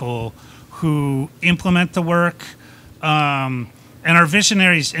people who implement the work and are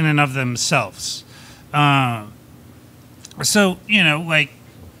visionaries in and of themselves. So, you know, like,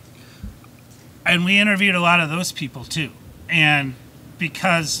 and we interviewed a lot of those people too. And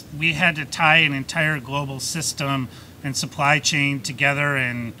because we had to tie an entire global system and supply chain together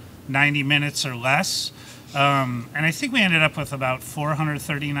in 90 minutes or less, and I think we ended up with about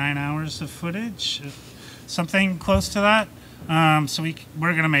 439 hours of footage, something close to that. So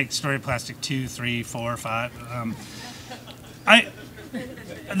we're going to make Story Plastic 2, 3, 4, 5.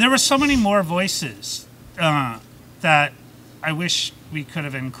 There were so many more voices that I wish we could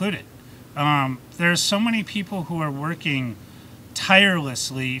have included. There's so many people who are working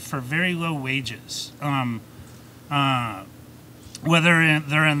tirelessly for very low wages, whether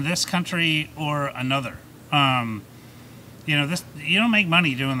they're in this country or another. You know, you don't make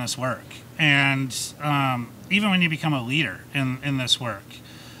money doing this work, and even when you become a leader in this work.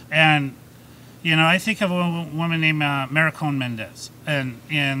 And you know, I think of a woman named Maricon Mendez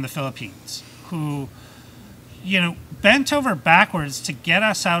in the Philippines, who, you know, bent over backwards to get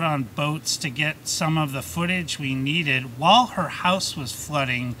us out on boats to get some of the footage we needed while her house was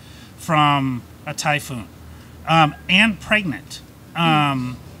flooding from a typhoon, and pregnant.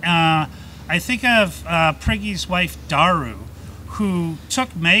 I think of Priggy's wife, Daru, who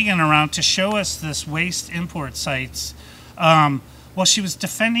took Megan around to show us this waste import sites while she was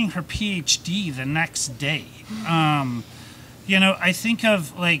defending her PhD the next day. You know, I think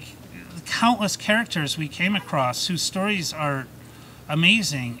of, like, countless characters we came across whose stories are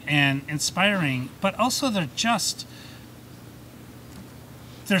amazing and inspiring, but also their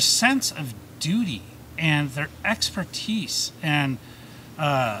sense of duty and their expertise. And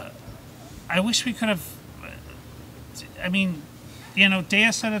I wish we could have, I mean, you know,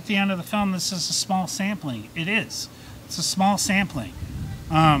 Dea said at the end of the film, this is a small sampling. It is. It's a small sampling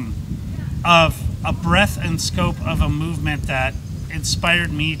of a breadth and scope of a movement that inspired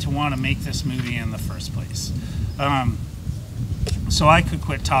me to want to make this movie in the first place. So I could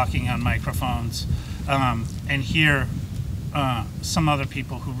quit talking on microphones and hear some other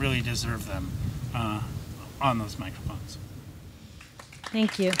people who really deserve them on those microphones.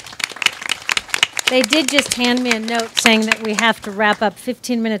 Thank you. They did just hand me a note saying that we have to wrap up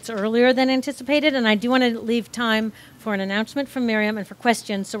 15 minutes earlier than anticipated, and I do want to leave time for an announcement from Miriam and for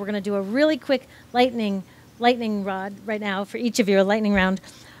questions, so we're going to do a really quick lightning rod right now for each of you, a lightning round.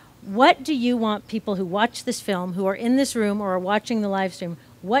 What do you want people who watch this film, who are in this room or are watching the live stream,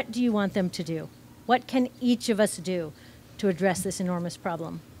 what do you want them to do? What can each of us do to address this enormous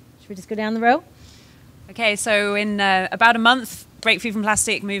problem? Should we just go down the row? Okay, so in about a month, Break Free from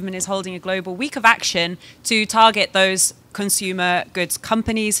Plastic movement is holding a global week of action to target those consumer goods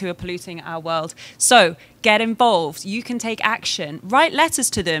companies who are polluting our world. So get involved. You can take action. Write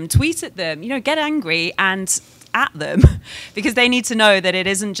letters to them. Tweet at them. You know, get angry and at them because they need to know that it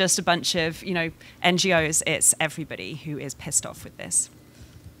isn't just a bunch of, you know, NGOs. It's everybody who is pissed off with this.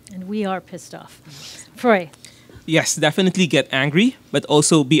 And we are pissed off. Troy. Yes, definitely get angry, but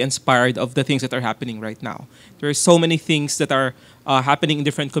also be inspired of the things that are happening right now. There are so many things that are happening in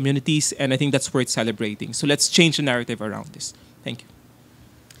different communities, and I think that's worth celebrating. So let's change the narrative around this. Thank you.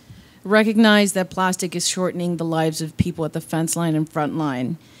 Recognize that plastic is shortening the lives of people at the fence line and front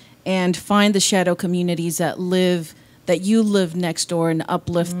line, and find the shadow communities that you live next door and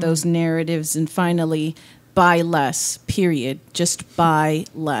uplift those narratives. And finally, buy less, period. Just buy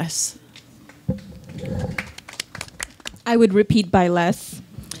less. I would repeat buy less.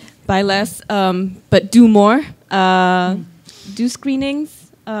 Buy less, but do more. Do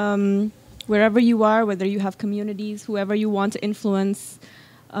screenings wherever you are, whether you have communities, whoever you want to influence,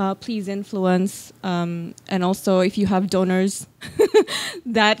 please influence. And also, if you have donors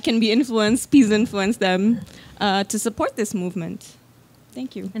that can be influenced, please influence them to support this movement.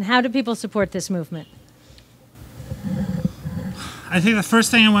 Thank you. And how do people support this movement? I think the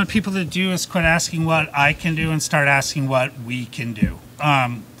first thing I want people to do is quit asking what I can do and start asking what we can do.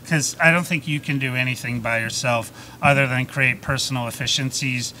 Because I don't think you can do anything by yourself other than create personal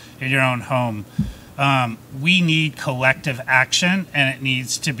efficiencies in your own home. We need collective action, and it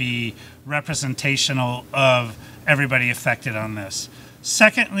needs to be representational of everybody affected on this.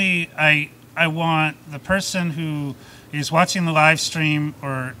 Secondly, I want the person who is watching the live stream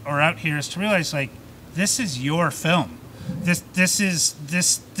or out here is to realize, like, this is your film. The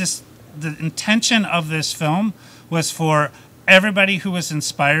intention of this film was for everybody who was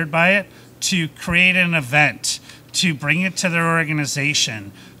inspired by it to create an event, to bring it to their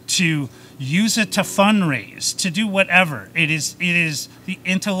organization, to use it to fundraise, to do whatever. It is the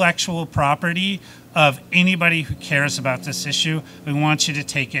intellectual property of anybody who cares about this issue. We want you to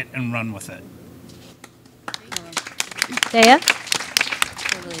take it and run with it. Dea?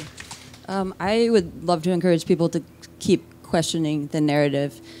 Totally. I would love to encourage people to keep questioning the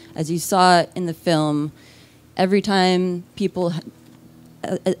narrative. As you saw in the film, every time people,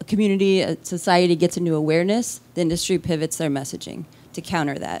 a community, a society gets a new awareness, the industry pivots their messaging to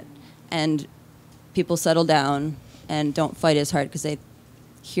counter that. And people settle down and don't fight as hard because they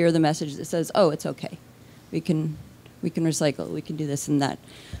hear the message that says, oh, it's okay. We can recycle, we can do this and that.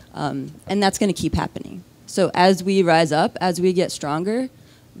 And that's going to keep happening. So as we rise up, as we get stronger,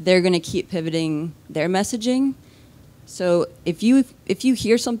 they're going to keep pivoting their messaging. So if you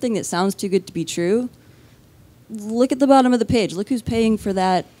hear something that sounds too good to be true, look at the bottom of the page. Look who's paying for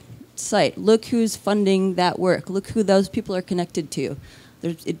that site. Look who's funding that work. Look who those people are connected to.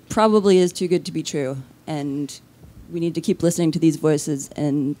 It probably is too good to be true, and we need to keep listening to these voices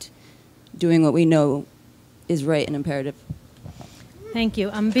and doing what we know is right and imperative. Thank you.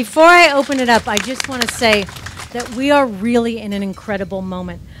 Before I open it up, I just want to say that we are really in an incredible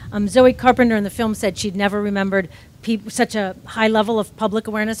moment. Zoe Carpenter in the film said she'd never remembered such a high level of public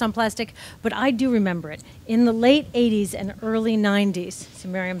awareness on plastic, but I do remember it. In the late 80s and early 90s, so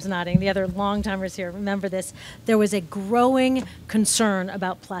Miriam's nodding, the other long-timers here remember this, there was a growing concern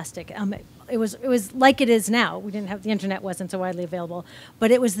about plastic. It was like it is now. We didn't have, the internet wasn't so widely available, but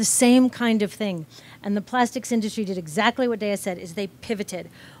it was the same kind of thing. And the plastics industry did exactly what Dea said, is they pivoted.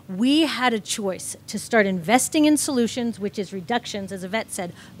 We had a choice to start investing in solutions, which is reductions, as Yvette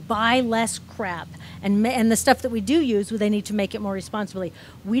said, buy less crap. And the stuff that we do use, they need to make it more responsibly.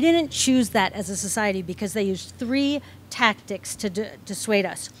 We didn't choose that as a society because they used 3 tactics to dissuade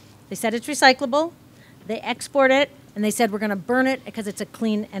us. They said it's recyclable, they export it, and they said we're going to burn it because it's a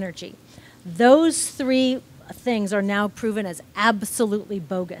clean energy. Those 3 things are now proven as absolutely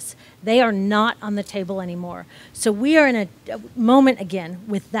bogus. They are not on the table anymore. So we are in a moment again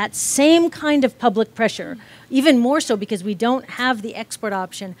with that same kind of public pressure, even more so because we don't have the export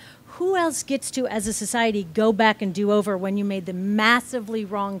option. Who else gets to, as a society, go back and do over when you made the massively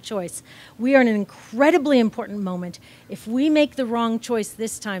wrong choice? We are in an incredibly important moment. If we make the wrong choice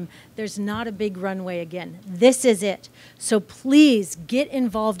this time, there's not a big runway again. This is it. So please get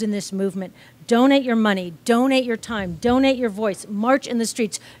involved in this movement. Donate your money, donate your time, donate your voice, march in the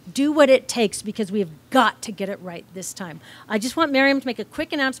streets, do what it takes because we have got to get it right this time. I just want Miriam to make a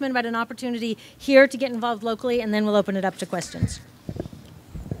quick announcement about an opportunity here to get involved locally, and then we'll open it up to questions.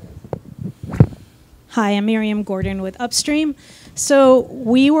 Hi, I'm Miriam Gordon with Upstream. So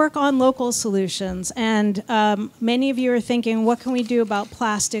we work on local solutions, and many of you are thinking, what can we do about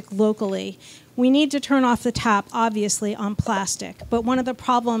plastic locally? We need to turn off the tap, obviously, on plastic. But one of the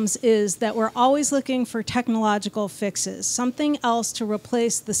problems is that we're always looking for technological fixes, something else to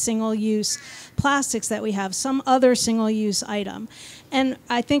replace the single-use plastics that we have, some other single-use item. And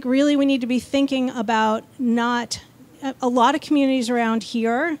I think really we need to be thinking about not... A lot of communities around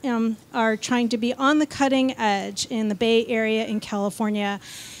here are trying to be on the cutting edge in the Bay Area in California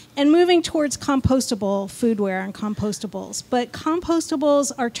and moving towards compostable foodware and compostables. But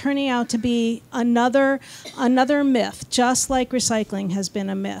compostables are turning out to be another myth, just like recycling has been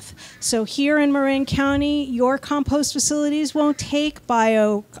a myth. So here in Marin County, your compost facilities won't take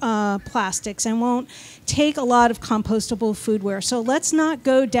bioplastics and won't take a lot of compostable foodware. So let's not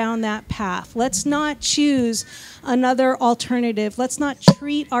go down that path. Let's not choose another alternative. Let's not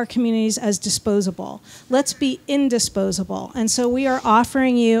treat our communities as disposable. Let's be indisposable. And so we are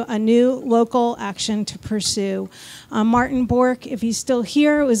offering you a new local action to pursue. Martin Bork, if he's still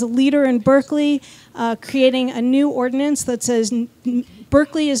here, was a leader in Berkeley, creating a new ordinance that says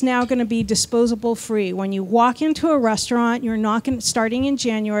Berkeley is now going to be disposable free. When you walk into a restaurant, you're not going to, starting in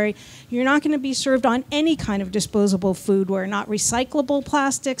January, you're not going to be served on any kind of disposable foodware, not recyclable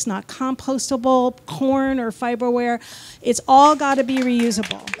plastics, not compostable corn or fiberware. It's all got to be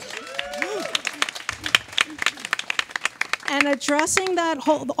reusable. And addressing that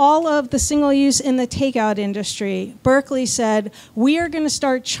all of the single use in the takeout industry, Berkeley said, we are going to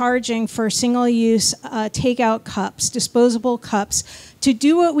start charging for single use takeout cups, disposable cups, to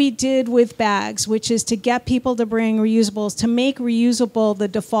do what we did with bags, which is to get people to bring reusables, to make reusable the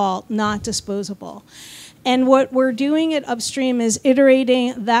default, not disposable. And what we're doing at Upstream is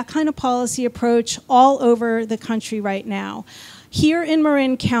iterating that kind of policy approach all over the country right now. Here in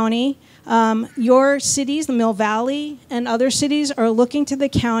Marin County, your cities, the Mill Valley and other cities, are looking to the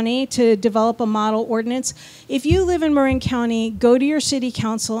county to develop a model ordinance. If you live in Marin County, go to your city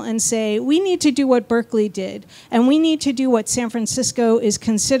council and say, we need to do what Berkeley did, and we need to do what San Francisco is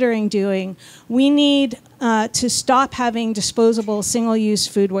considering doing. We need to stop having disposable single-use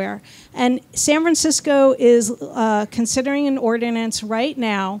foodware. And San Francisco is considering an ordinance right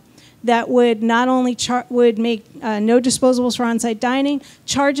now that would not only would make no disposables for on-site dining,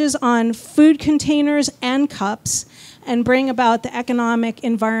 charges on food containers and cups, and bring about the economic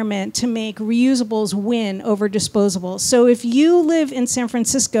environment to make reusables win over disposables. So if you live in San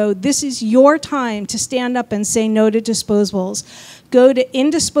Francisco, this is your time to stand up and say no to disposables. Go to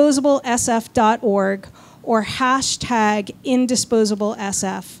indisposablesf.org or hashtag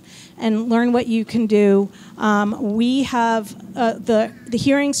indisposablesf and learn what you can do. We have, the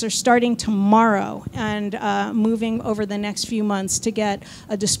hearings are starting tomorrow and moving over the next few months to get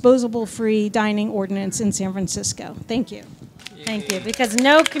a disposable-free dining ordinance in San Francisco. Thank you. Thank you, because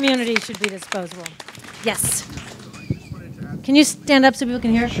no community should be disposable. Yes. Can you stand up so people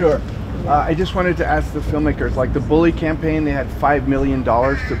can hear? Sure. I just wanted to ask the filmmakers, like the Bully campaign, they had $5 million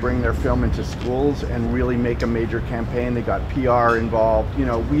to bring their film into schools and really make a major campaign. They got PR involved. You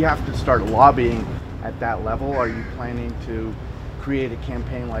know, we have to start lobbying at that level. Are you planning to create a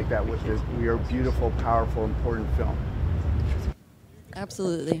campaign like that with your beautiful, powerful, important film?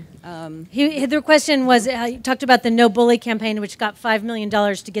 Absolutely. The question was, you talked about the No Bully campaign, which got $5 million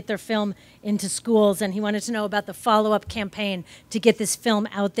to get their film into schools, and he wanted to know about the follow-up campaign to get this film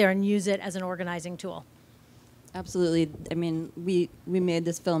out there and use it as an organizing tool. Absolutely. I mean, we made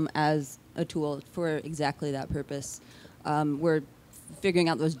this film as a tool for exactly that purpose. We're figuring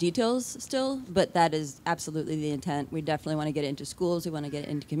out those details still, but that is absolutely the intent. We definitely want to get it into schools. We want to get it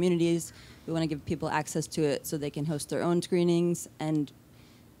into communities. We want to give people access to it so they can host their own screenings and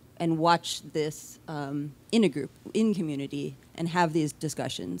watch this in a group, in community, and have these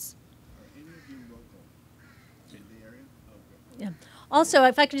discussions. Yeah. Also,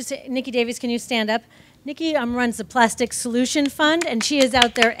 if I could just say, Nikki Davies, can you stand up? Nikki runs the Plastic Solution Fund, and she is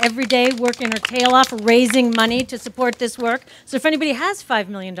out there every day working her tail off, raising money to support this work. So if anybody has $5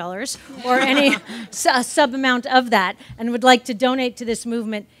 million or any sub-amount of that and would like to donate to this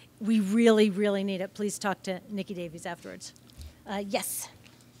movement, we really, really need it. Please talk to Nikki Davies afterwards. Yes?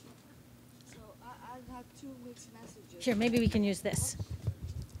 So I have two mixed messages. Sure, maybe we can use this.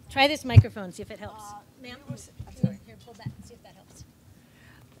 Try this microphone, see if it helps. Ma'am? Here, pull that, see if that helps.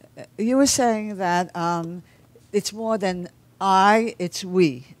 You were saying that it's more than I, it's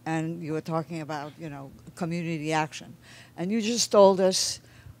we. And you were talking about, you know, community action. And you just told us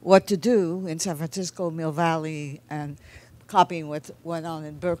what to do in San Francisco, Mill Valley, and copying what went on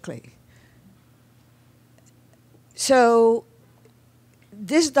in Berkeley. So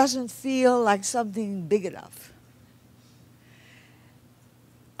this doesn't feel like something big enough.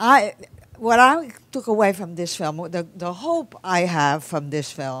 What I took away from this film, the hope I have from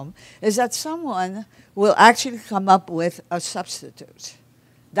this film, is that someone will actually come up with a substitute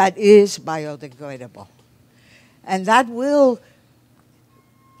that is biodegradable. And that will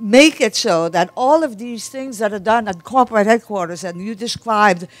make it so that all of these things that are done at corporate headquarters, and you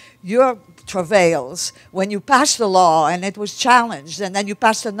described your travails when you passed the law and it was challenged, and then you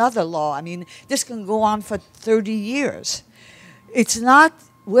passed another law. I mean, this can go on for 30 years. It's not,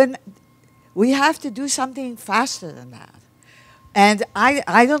 when we have to do something faster than that. And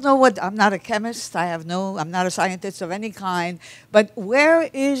I don't know what, I'm not a chemist, I'm not a scientist of any kind, but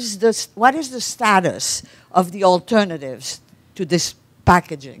what is the status of the alternatives to this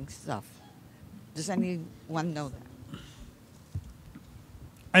packaging stuff? Does anyone know that?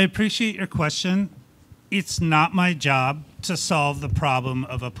 I appreciate your question. it's not my job to solve the problem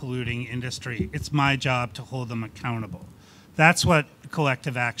of a polluting industry. It's my job to hold them accountable. That's what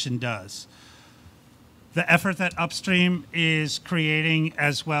collective action does. The effort that Upstream is creating,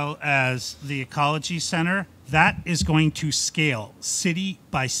 as well as the Ecology Center, that is going to scale city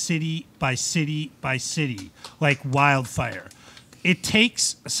by city by city by city, like wildfire. It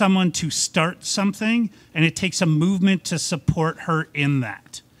takes someone to start something, and it takes a movement to support her in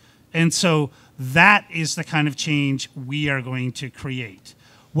that. And so that is the kind of change we are going to create.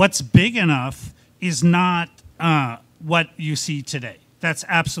 What's big enough is not what you see today. That's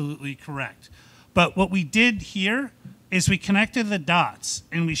absolutely correct. But what we did here is we connected the dots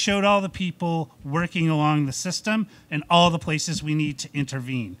and we showed all the people working along the system and all the places we need to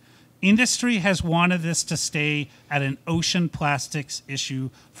intervene. Industry has wanted this to stay at an ocean plastics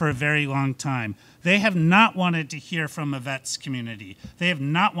issue for a very long time. They have not wanted to hear from Yvette's community. They have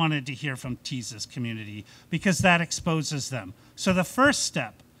not wanted to hear from Tease's community because that exposes them. So the first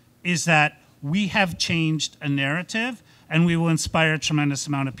step is that we have changed a narrative and we will inspire a tremendous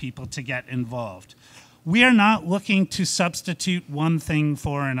amount of people to get involved. We are not looking to substitute one thing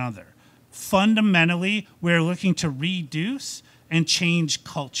for another. Fundamentally, we're looking to reduce and change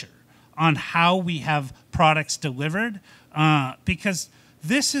culture on how we have products delivered, because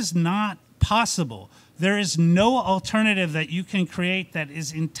this is not possible. There is no alternative that you can create that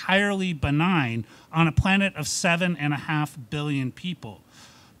is entirely benign on a planet of 7.5 billion people.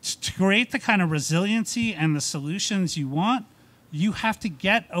 To create the kind of resiliency and the solutions you want, you have to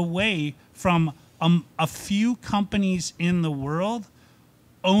get away from a few companies in the world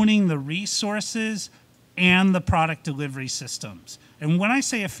owning the resources and the product delivery systems. And when I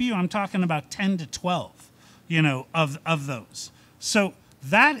say a few, I'm talking about 10 to 12, of those. So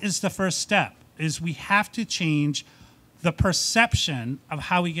that is the first step, is we have to change the perception of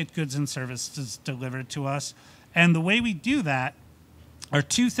how we get goods and services delivered to us. And the way we do that are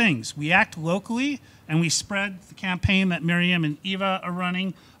two things. We act locally and we spread the campaign that Miriam and Eva are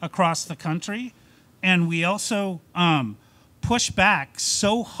running across the country. And we also push back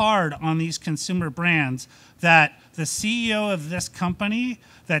so hard on these consumer brands that the CEO of this company,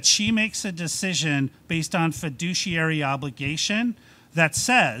 that she makes a decision based on fiduciary obligation that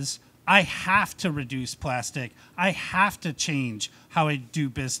says, I have to reduce plastic. I have to change how I do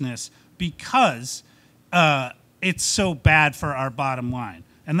business because it's so bad for our bottom line.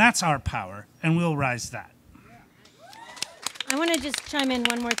 And that's our power, and we'll rise that. I want to just chime in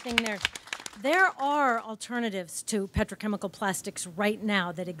one more thing there. There are alternatives to petrochemical plastics right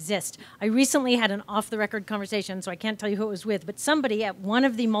now that exist. I recently had an off-the-record conversation, so I can't tell you who it was with, but somebody at one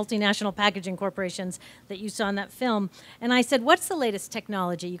of the multinational packaging corporations that you saw in that film, and I said, what's the latest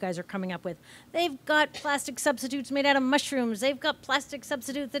technology you guys are coming up with? They've got plastic substitutes made out of mushrooms. They've got plastic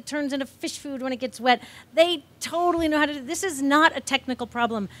substitute that turns into fish food when it gets wet. They totally know how to do this. Is not a technical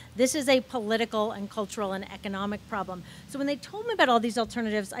problem. This is a political and cultural and economic problem. So when they told me about all these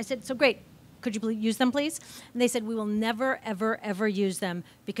alternatives, I said, so great. Could you use them, please? And they said, we will never, ever, ever use them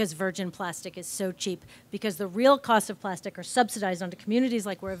because virgin plastic is so cheap, because the real costs of plastic are subsidized onto communities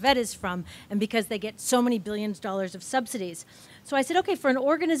like where Yvette is from, and because they get so many billions of dollars of subsidies. So I said, okay, for an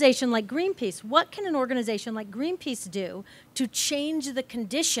organization like Greenpeace, what can an organization like Greenpeace do to change the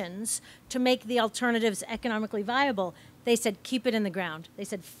conditions to make the alternatives economically viable? They said, keep it in the ground. They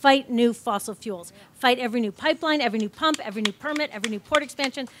said, fight new fossil fuels. Fight every new pipeline, every new pump, every new permit, every new port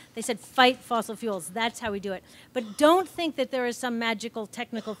expansion. They said, fight fossil fuels. That's how we do it. But don't think that there is some magical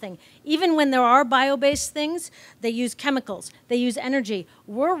technical thing. Even when there are bio-based things, they use chemicals. They use energy.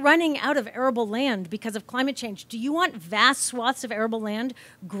 We're running out of arable land because of climate change. Do you want vast swaths of arable land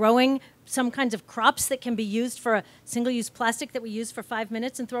growing some kinds of crops that can be used for a single-use plastic that we use for 5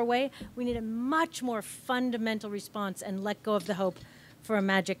 minutes and throw away? We need a much more fundamental response and let go of the hope for a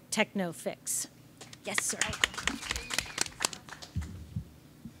magic techno fix. Yes, sir.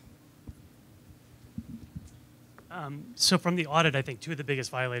 So from the audit, I think two of the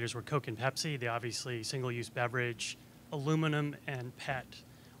biggest violators were Coke and Pepsi. They obviously single-use beverage, aluminum, and PET.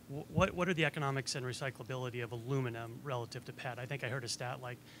 What are the economics and recyclability of aluminum relative to PET? I think I heard a stat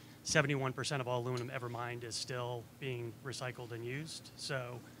like 71% of all aluminum ever mined is still being recycled and used.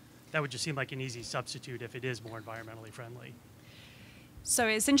 So that would just seem like an easy substitute if it is more environmentally friendly. So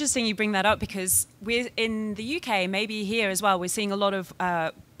it's interesting you bring that up because we're in the UK, maybe here as well, we're seeing a lot of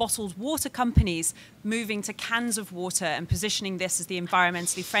bottled water companies moving to cans of water and positioning this as the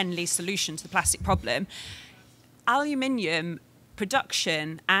environmentally friendly solution to the plastic problem. Aluminium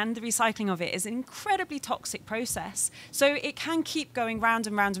production and the recycling of it is an incredibly toxic process. So it can keep going round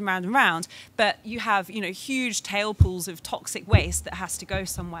and round and round and round, but you have, you know, huge tail pools of toxic waste that has to go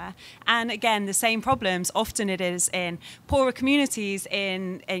somewhere. And again, the same problems, often it is in poorer communities,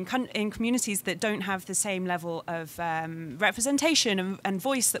 in communities that don't have the same level of representation and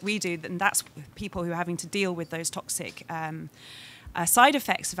voice that we do, and that's people who are having to deal with those toxic side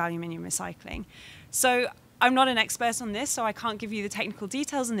effects of aluminium recycling. So I'm not an expert on this, so I can't give you the technical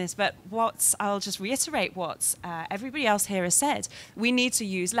details on this, but I'll just reiterate what everybody else here has said. We need to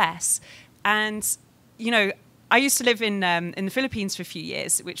use less. And, you know, I used to live in the Philippines for a few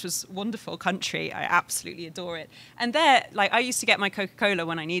years, which was a wonderful country. I absolutely adore it. And there, like, I used to get my Coca-Cola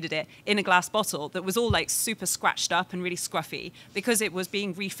when I needed it in a glass bottle that was all like super scratched up and really scruffy because it was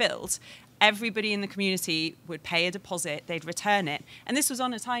being refilled. Everybody in the community would pay a deposit, they'd return it. And this was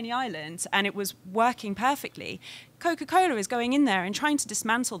on a tiny island, and it was working perfectly. Coca-Cola is going in there and trying to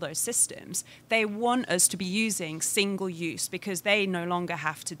dismantle those systems. They want us to be using single use because they no longer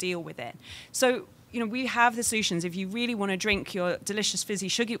have to deal with it. So, you know, we have the solutions. If you really want to drink your delicious fizzy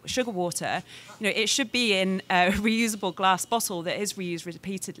sugar water, you know, it should be in a reusable glass bottle that is reused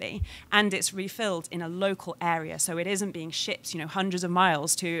repeatedly, and it's refilled in a local area, so it isn't being shipped, you know, hundreds of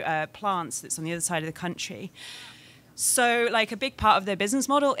miles to plants that's on the other side of the country. So, like, a big part of their business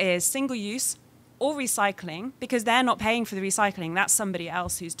model is single use or recycling, because they're not paying for the recycling. That's somebody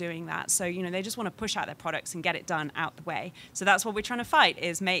else who's doing that. So, you know, they just want to push out their products and get it done out the way. So that's what we're trying to fight,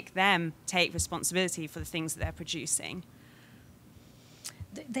 is make them take responsibility for the things that they're producing.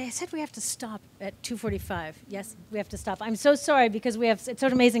 They said we have to stop at 2:45. Yes, we have to stop. I'm so sorry, because it's so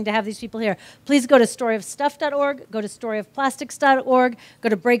amazing to have these people here. Please go to storyofstuff.org, go to storyofplastics.org, go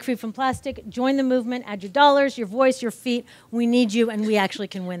to Break Free from Plastic, join the movement, add your dollars, your voice, your feet. We need you, and we actually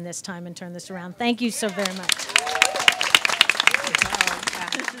can win this time and turn this around. Thank you so very much.